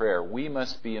ministry of prayer. We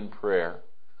must be in prayer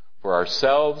for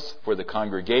ourselves, for the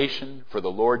congregation, for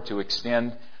the Lord to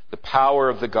extend the power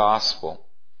of the gospel.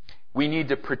 We need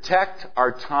to protect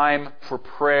our time for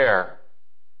prayer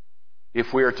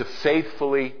if we are to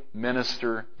faithfully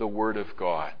minister the Word of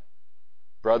God.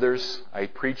 Brothers, I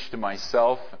preach to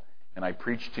myself and I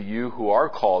preach to you who are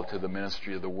called to the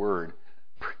ministry of the Word.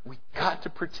 We've got to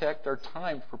protect our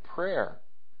time for prayer.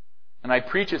 And I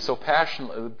preach it so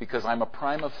passionately because I'm a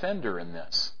prime offender in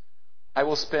this. I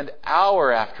will spend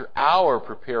hour after hour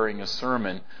preparing a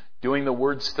sermon, doing the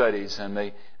word studies and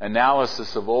the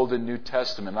analysis of Old and New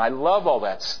Testament. I love all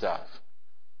that stuff.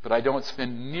 But I don't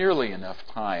spend nearly enough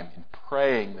time in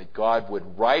praying that God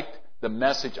would write the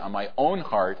message on my own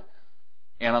heart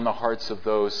and on the hearts of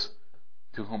those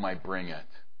to whom I bring it.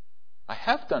 I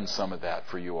have done some of that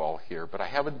for you all here, but I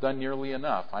haven't done nearly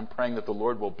enough. I'm praying that the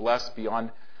Lord will bless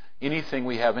beyond anything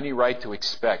we have any right to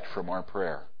expect from our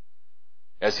prayer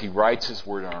as He writes His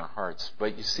Word on our hearts.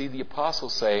 But you see, the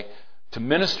apostles say, to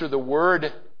minister the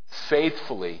Word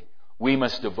faithfully, we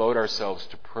must devote ourselves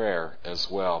to prayer as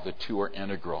well. The two are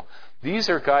integral. These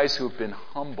are guys who have been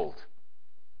humbled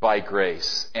by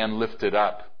grace and lifted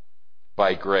up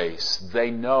by grace.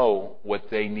 They know what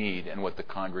they need and what the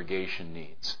congregation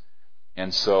needs.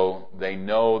 And so they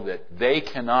know that they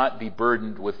cannot be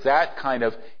burdened with that kind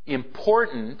of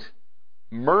important,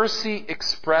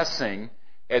 mercy-expressing,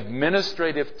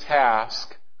 administrative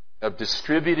task of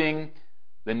distributing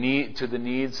the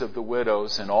needs of the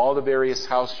widows and all the various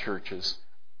house churches,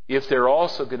 if they're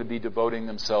also going to be devoting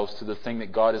themselves to the thing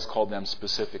that God has called them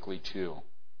specifically to.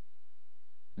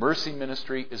 Mercy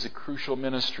ministry is a crucial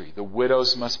ministry. The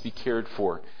widows must be cared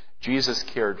for. Jesus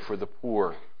cared for the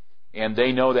poor, and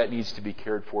they know that needs to be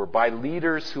cared for by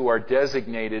leaders who are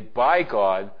designated by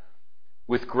God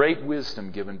with great wisdom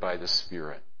given by the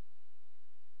Spirit.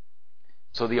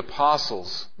 So the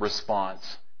apostles'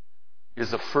 response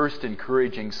is a first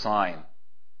encouraging sign.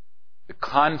 The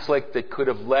conflict that could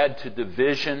have led to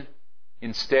division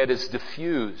instead is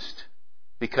diffused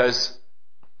because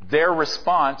their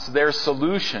response, their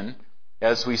solution,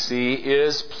 as we see,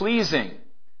 is pleasing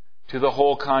to the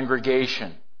whole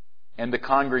congregation. And the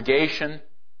congregation,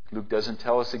 Luke doesn't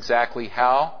tell us exactly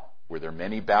how. Were there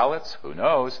many ballots? Who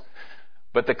knows?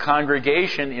 But the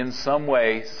congregation in some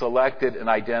way selected and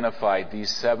identified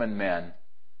these 7 men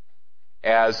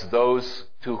as those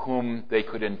to whom they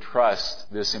could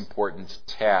entrust this important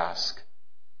task.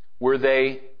 Were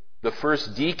they the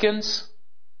first deacons?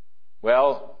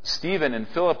 Well, Stephen and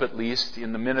Philip, at least,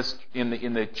 in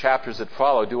the chapters that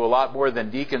follow, do a lot more than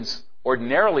deacons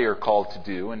ordinarily are called to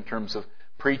do in terms of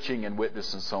preaching and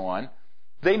witness and so on.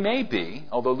 They may be,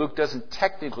 although Luke doesn't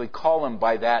technically call them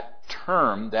by that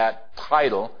term, that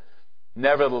title.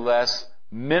 Nevertheless,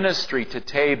 ministry to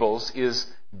tables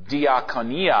is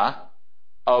diakonia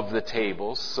of the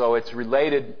tables. So it's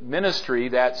related, ministry,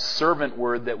 that servant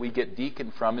word that we get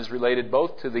deacon from, is related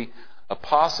both to the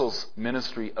apostles'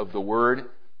 ministry of the word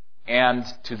and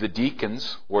to the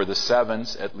deacons, or the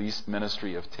 7s at least,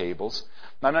 ministry of tables.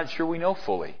 I'm not sure we know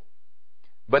fully.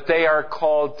 But they are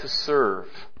called to serve.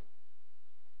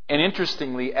 And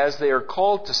interestingly, as they are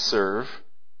called to serve,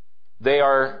 they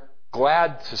are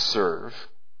glad to serve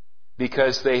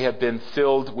because they have been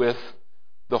filled with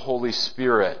the Holy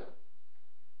Spirit.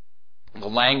 The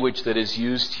language that is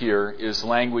used here is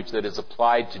language that is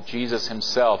applied to Jesus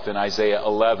himself in Isaiah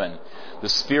 11. The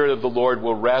Spirit of the Lord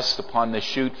will rest upon the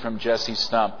shoot from Jesse's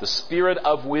stump, the Spirit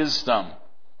of wisdom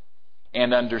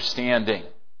and understanding.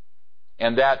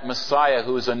 And that Messiah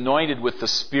who is anointed with the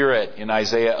Spirit in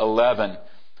Isaiah 11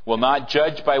 will not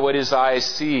judge by what his eye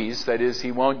sees. That is,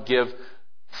 he won't give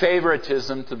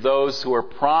favoritism to those who are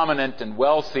prominent and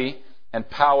wealthy and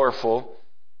powerful,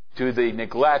 to the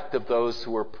neglect of those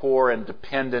who are poor and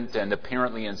dependent and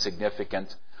apparently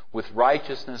insignificant. With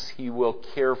righteousness he will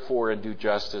care for and do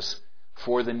justice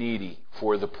for the needy,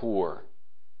 for the poor.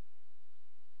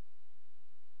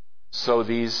 So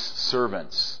these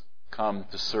servants come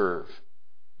to serve.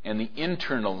 And the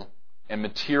internal and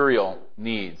material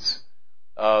needs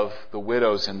of the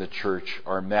widows in the church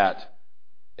are met,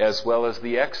 as well as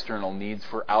the external needs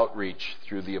for outreach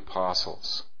through the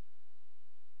apostles.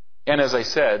 And as I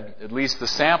said, at least the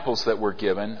samples that were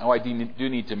given, I do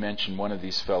need to mention one of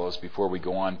these fellows before we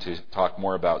go on to talk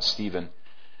more about Stephen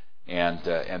and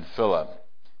Philip.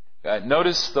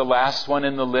 Notice the last one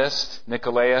in the list,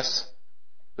 Nicolaus.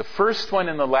 The first one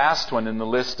and the last one in the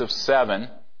list of 7,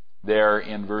 there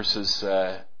in verse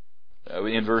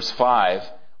 5,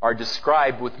 are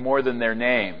described with more than their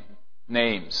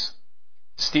names.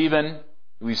 Stephen,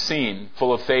 we've seen,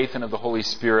 full of faith and of the Holy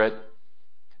Spirit.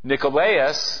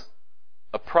 Nicolaus,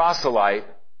 a proselyte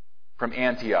from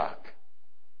Antioch.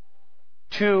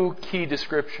 2 key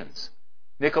descriptions.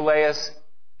 Nicolaus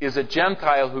is a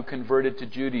Gentile who converted to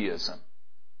Judaism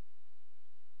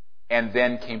and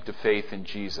then came to faith in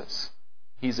Jesus.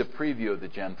 He's a preview of the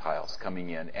Gentiles coming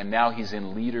in, and now he's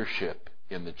in leadership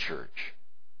in the church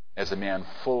as a man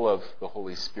full of the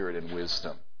Holy Spirit and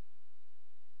wisdom.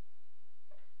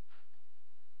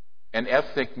 An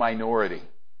ethnic minority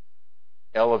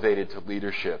elevated to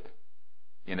leadership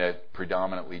in a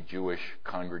predominantly Jewish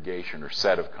congregation or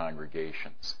set of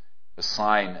congregations. A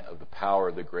sign of the power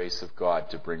of the grace of God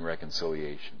to bring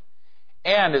reconciliation.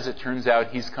 And as it turns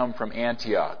out, he's come from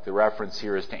Antioch. The reference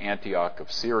here is to Antioch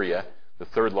of Syria, the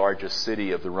 3rd largest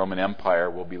city of the Roman Empire.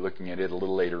 We'll be looking at it a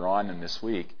little later on in this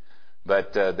week.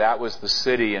 But that was the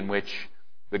city in which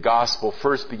the gospel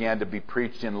first began to be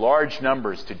preached in large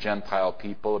numbers to Gentile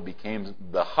people. It became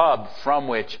the hub from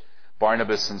which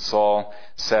Barnabas and Saul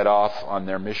set off on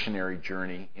their missionary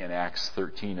journey in Acts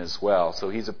 13 as well. So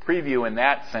he's a preview in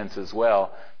that sense as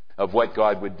well of what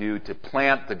God would do to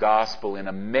plant the gospel in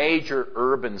a major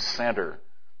urban center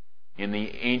in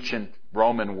the ancient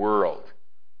Roman world.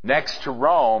 Next to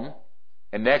Rome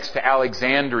and next to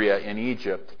Alexandria in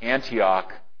Egypt,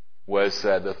 Antioch was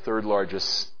the third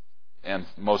largest and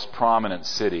most prominent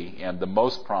city, and the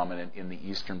most prominent in the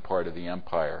eastern part of the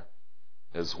empire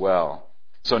as well.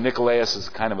 So Nicolaus is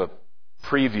kind of a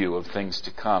preview of things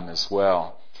to come as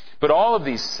well. But all of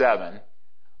these seven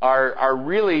are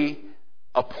really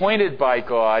appointed by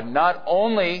God, not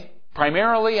only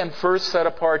primarily and first set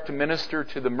apart to minister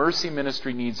to the mercy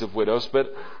ministry needs of widows,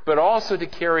 but also to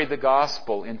carry the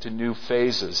gospel into new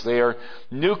phases. They are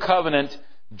New Covenant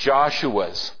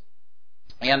Joshuas.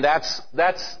 And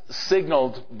that's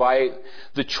signaled by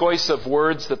the choice of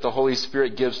words that the Holy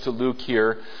Spirit gives to Luke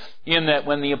here, in that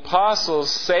when the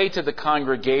apostles say to the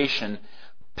congregation,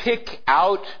 "Pick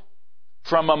out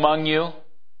from among you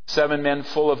 7 men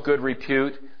full of good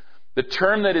repute," the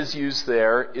term that is used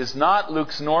there is not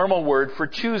Luke's normal word for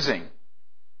choosing,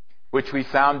 which we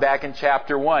found back in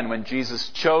chapter 1 when Jesus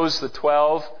chose the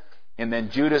 12 and then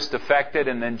Judas defected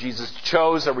and then Jesus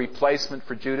chose a replacement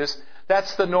for Judas.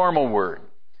 That's the normal word.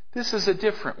 This is a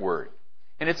different word.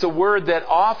 And it's a word that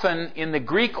often in the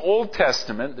Greek Old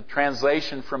Testament, the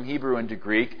translation from Hebrew into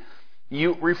Greek,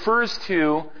 refers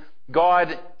to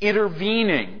God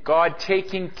intervening, God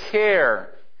taking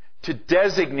care to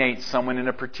designate someone in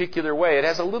a particular way. It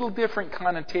has a little different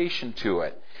connotation to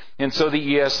it. And so the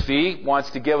ESV wants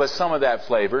to give us some of that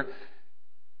flavor.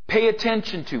 Pay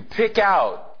attention to, pick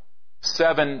out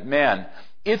 7 men.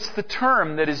 It's the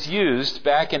term that is used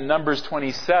back in Numbers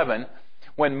 27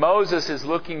 when Moses is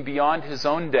looking beyond his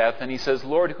own death and he says,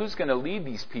 "Lord, who's going to lead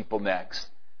these people next?"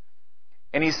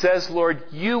 And he says, "Lord,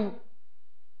 you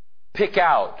pick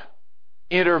out,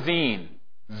 intervene,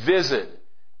 visit,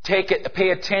 pay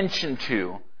attention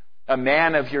to a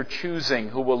man of your choosing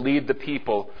who will lead the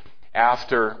people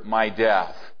after my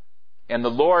death." And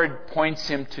the Lord points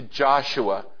him to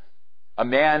Joshua, a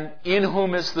man in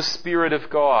whom is the Spirit of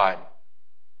God.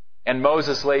 And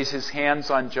Moses lays his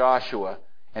hands on Joshua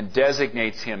and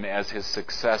designates him as his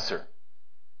successor.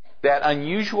 That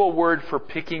unusual word for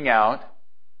picking out,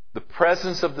 the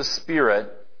presence of the Spirit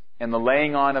and the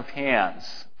laying on of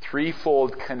hands,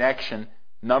 threefold connection,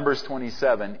 Numbers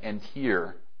 27 and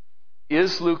here.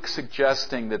 Is Luke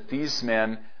suggesting that these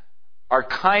men are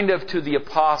kind of to the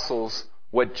apostles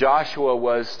what Joshua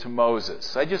was to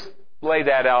Moses? I just lay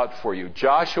that out for you.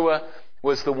 Joshua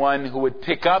was the one who would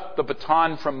pick up the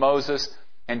baton from Moses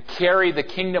and carry the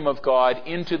kingdom of God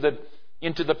into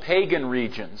the pagan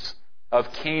regions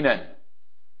of Canaan,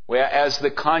 as the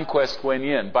conquest went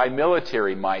in, by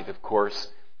military might, of course,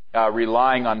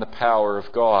 relying on the power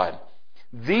of God.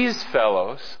 These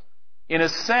fellows, in a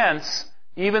sense,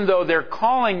 even though their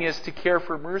calling is to care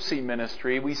for mercy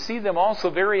ministry, we see them also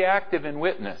very active in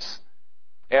witness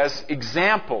as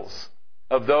examples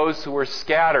of those who are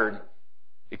scattered,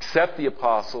 except the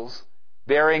apostles,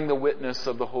 bearing the witness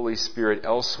of the Holy Spirit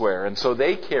elsewhere. And so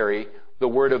they carry the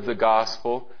word of the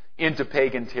gospel into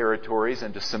pagan territories,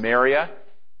 into Samaria,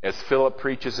 as Philip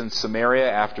preaches in Samaria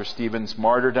after Stephen's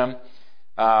martyrdom,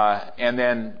 and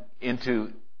then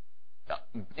into,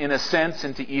 in a sense,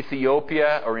 into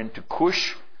Ethiopia or into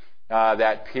Cush,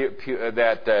 that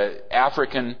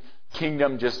African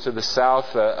kingdom just to the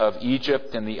south of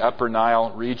Egypt and the Upper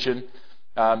Nile region.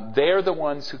 They're the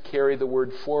ones who carry the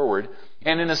word forward.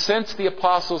 And in a sense, the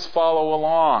apostles follow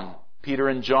along. Peter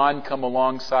and John come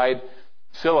alongside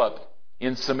Philip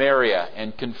in Samaria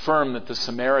and confirm that the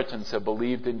Samaritans have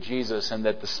believed in Jesus and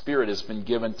that the Spirit has been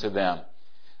given to them.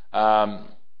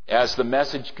 As the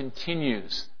message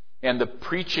continues and the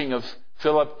preaching of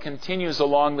Philip continues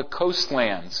along the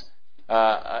coastlands,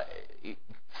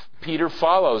 Peter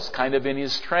follows kind of in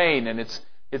his train, and it's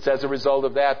as a result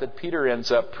of that Peter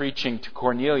ends up preaching to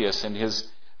Cornelius and his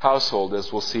household,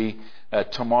 as we'll see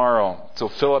tomorrow. So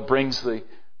Philip brings the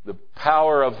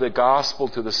power of the gospel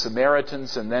to the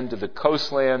Samaritans and then to the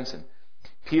coastlands, and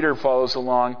Peter follows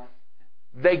along.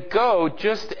 They go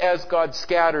just as God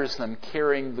scatters them,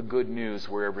 carrying the good news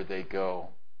wherever they go.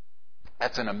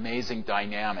 That's an amazing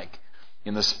dynamic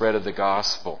in the spread of the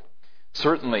gospel.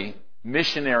 Certainly,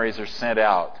 missionaries are sent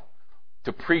out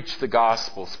to preach the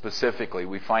gospel specifically.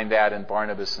 We find that in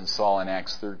Barnabas and Saul in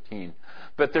Acts 13.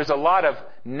 But there's a lot of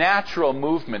natural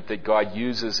movement that God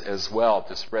uses as well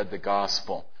to spread the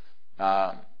gospel.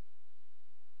 I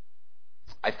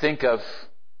think of,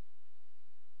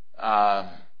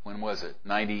 when was it?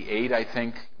 98, I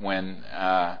think, when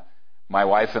my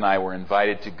wife and I were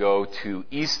invited to go to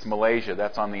East Malaysia.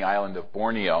 That's on the island of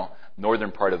Borneo,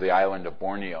 northern part of the island of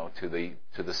Borneo, to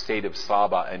the state of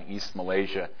Sabah in East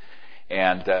Malaysia.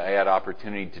 And I had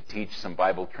opportunity to teach some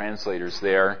Bible translators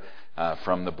there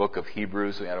from the book of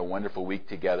Hebrews. We had a wonderful week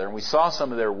together. And we saw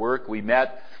some of their work. We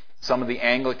met some of the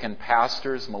Anglican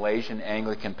pastors, Malaysian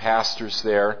Anglican pastors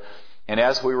there. And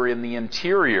as we were in the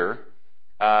interior,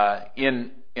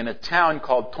 in a town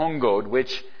called Tonggod,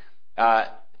 which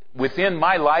within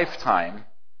my lifetime,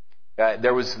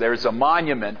 there's a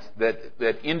monument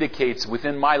that indicates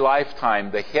within my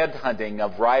lifetime the headhunting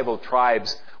of rival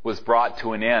tribes was brought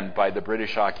to an end by the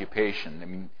British occupation. I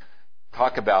mean,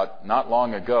 talk about not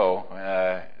long ago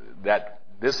that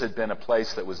this had been a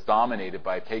place that was dominated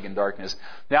by pagan darkness.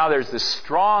 Now there's this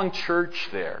strong church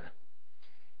there.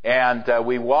 And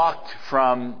we walked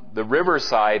from the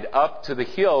riverside up to the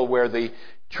hill where the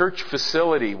church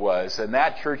facility was. And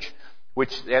that church,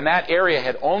 and that area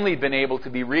had only been able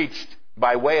to be reached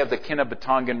by way of the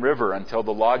Kinabatangan River until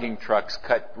the logging trucks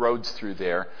cut roads through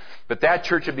there. But that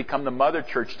church had become the mother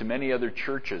church to many other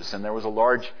churches. And there was a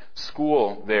large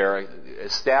school there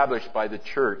established by the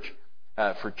church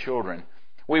for children.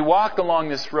 We walked along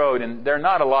this road, and there are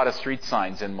not a lot of street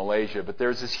signs in Malaysia, but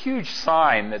there's this huge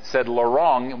sign that said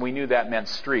Lorong, and we knew that meant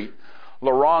street.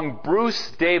 Lorong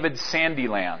Bruce David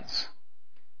Sandilands.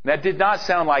 That did not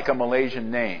sound like a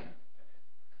Malaysian name.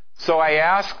 So I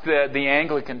asked the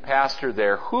Anglican pastor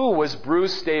there, who was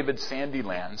Bruce David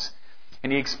Sandilands?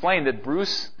 And he explained that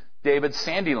Bruce David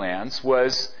Sandilands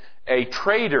was a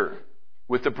trader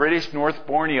with the British North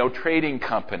Borneo Trading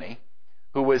Company,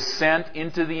 who was sent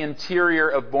into the interior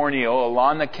of Borneo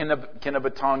along the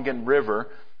Kinabatangan River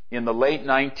in the late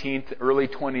 19th, early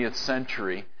 20th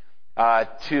century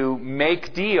to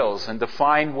make deals and to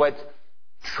find what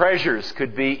treasures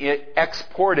could be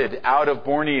exported out of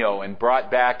Borneo and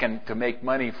brought back and to make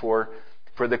money for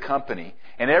the company.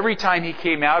 And every time he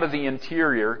came out of the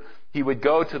interior, he would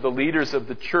go to the leaders of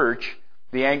the church,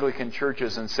 the Anglican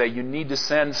churches, and say, you need to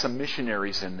send some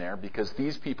missionaries in there because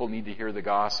these people need to hear the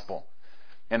gospel.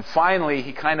 And finally,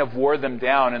 he kind of wore them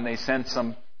down, and they sent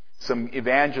some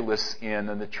evangelists in,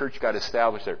 and the church got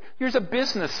established there. Here's a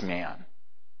businessman.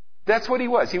 That's what he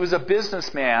was. He was a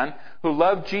businessman who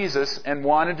loved Jesus and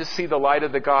wanted to see the light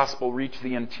of the gospel reach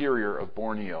the interior of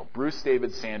Borneo. Bruce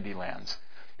David Sandilands.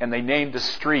 And they named a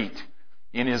street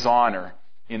in his honor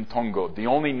in Tonggod, the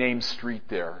only named street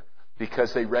there,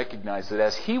 because they recognized that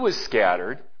as he was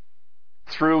scattered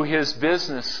through his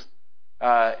business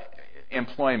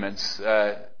employments,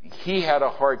 he had a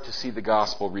heart to see the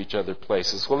gospel reach other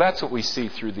places. Well, that's what we see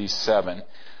through these 7.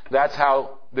 That's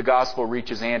how the gospel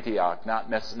reaches Antioch, not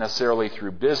necessarily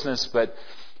through business, but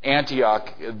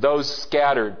Antioch, those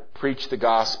scattered, preach the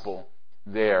gospel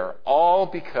there. All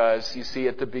because, you see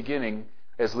at the beginning,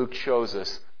 as Luke shows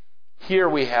us, here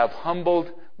we have humbled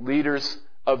leaders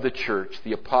of the church,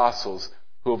 the apostles,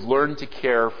 who have learned to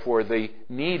care for the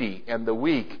needy and the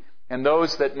weak, and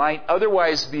those that might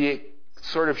otherwise be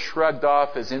sort of shrugged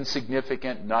off as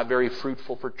insignificant, not very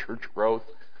fruitful for church growth.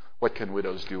 What can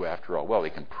widows do after all? Well,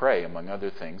 they can pray, among other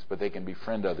things, but they can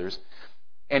befriend others.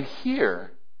 And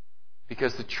here,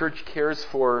 because the church cares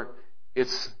for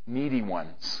its needy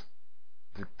ones,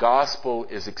 the gospel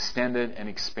is extended and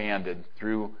expanded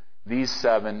through these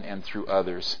 7 and through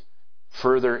others,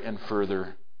 further and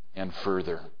further and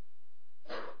further.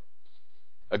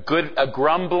 A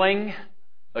grumbling,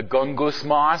 a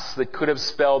gongusmas that could have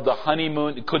spelled the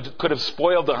honeymoon, could have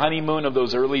spoiled the honeymoon of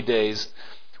those early days,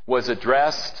 was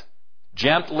addressed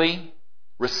gently,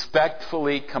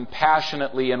 respectfully,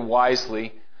 compassionately, and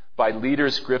wisely by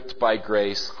leaders gripped by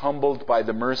grace, humbled by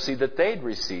the mercy that they'd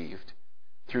received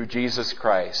through Jesus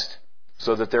Christ,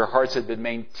 so that their hearts had been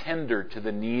made tender to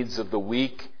the needs of the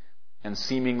weak and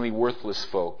seemingly worthless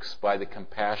folks by the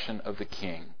compassion of the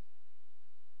King.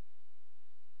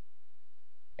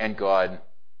 And God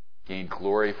gained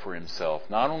glory for himself,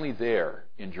 not only there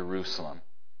in Jerusalem.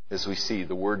 As we see,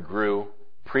 the word grew.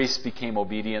 Priests became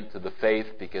obedient to the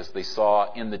faith because they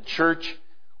saw in the church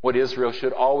what Israel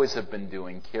should always have been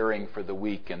doing, caring for the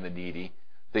weak and the needy.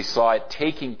 They saw it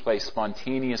taking place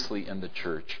spontaneously in the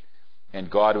church. And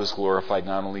God was glorified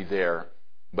not only there,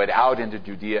 but out into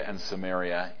Judea and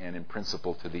Samaria, and in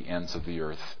principle to the ends of the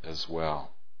earth as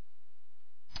well.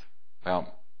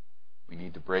 Well, we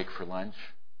need to break for lunch.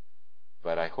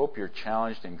 But I hope you're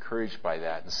challenged, encouraged by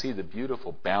that, and see the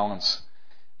beautiful balance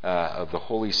of the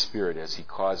Holy Spirit as he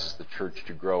causes the church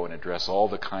to grow and address all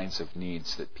the kinds of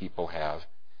needs that people have,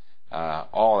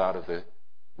 all out of the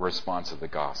response of the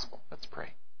gospel. Let's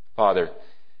pray. Father,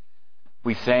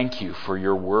 we thank you for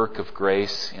your work of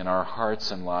grace in our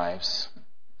hearts and lives.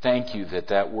 Thank you that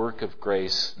that work of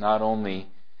grace not only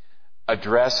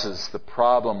addresses the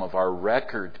problem of our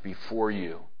record before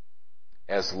you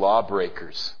as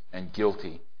lawbreakers and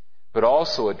guilty, but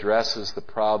also addresses the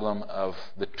problem of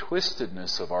the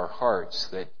twistedness of our hearts,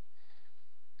 that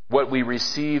what we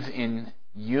receive in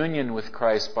union with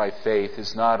Christ by faith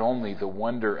is not only the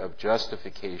wonder of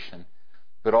justification,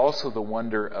 but also the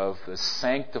wonder of the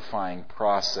sanctifying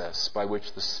process by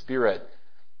which the Spirit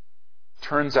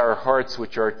turns our hearts,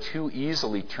 which are too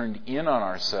easily turned in on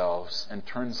ourselves, and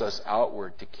turns us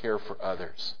outward to care for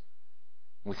others.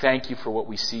 We thank you for what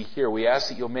we see here. We ask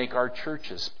that you'll make our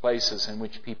churches places in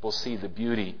which people see the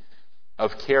beauty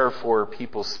of care for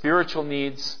people's spiritual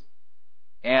needs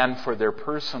and for their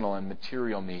personal and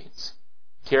material needs.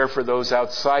 Care for those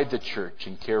outside the church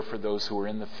and care for those who are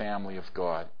in the family of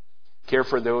God. Care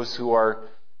for those who are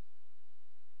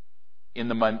in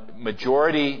the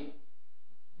majority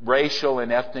racial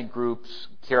and ethnic groups.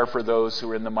 Care for those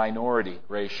who are in the minority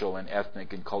racial and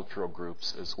ethnic and cultural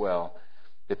groups as well.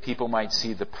 That people might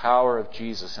see the power of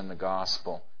Jesus in the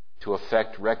gospel to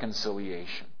effect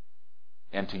reconciliation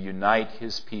and to unite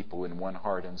His people in one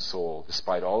heart and soul,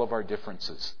 despite all of our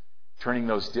differences, turning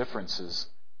those differences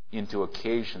into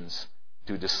occasions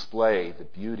to display the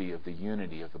beauty of the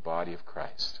unity of the body of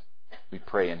Christ. We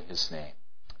pray in His name.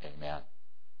 Amen.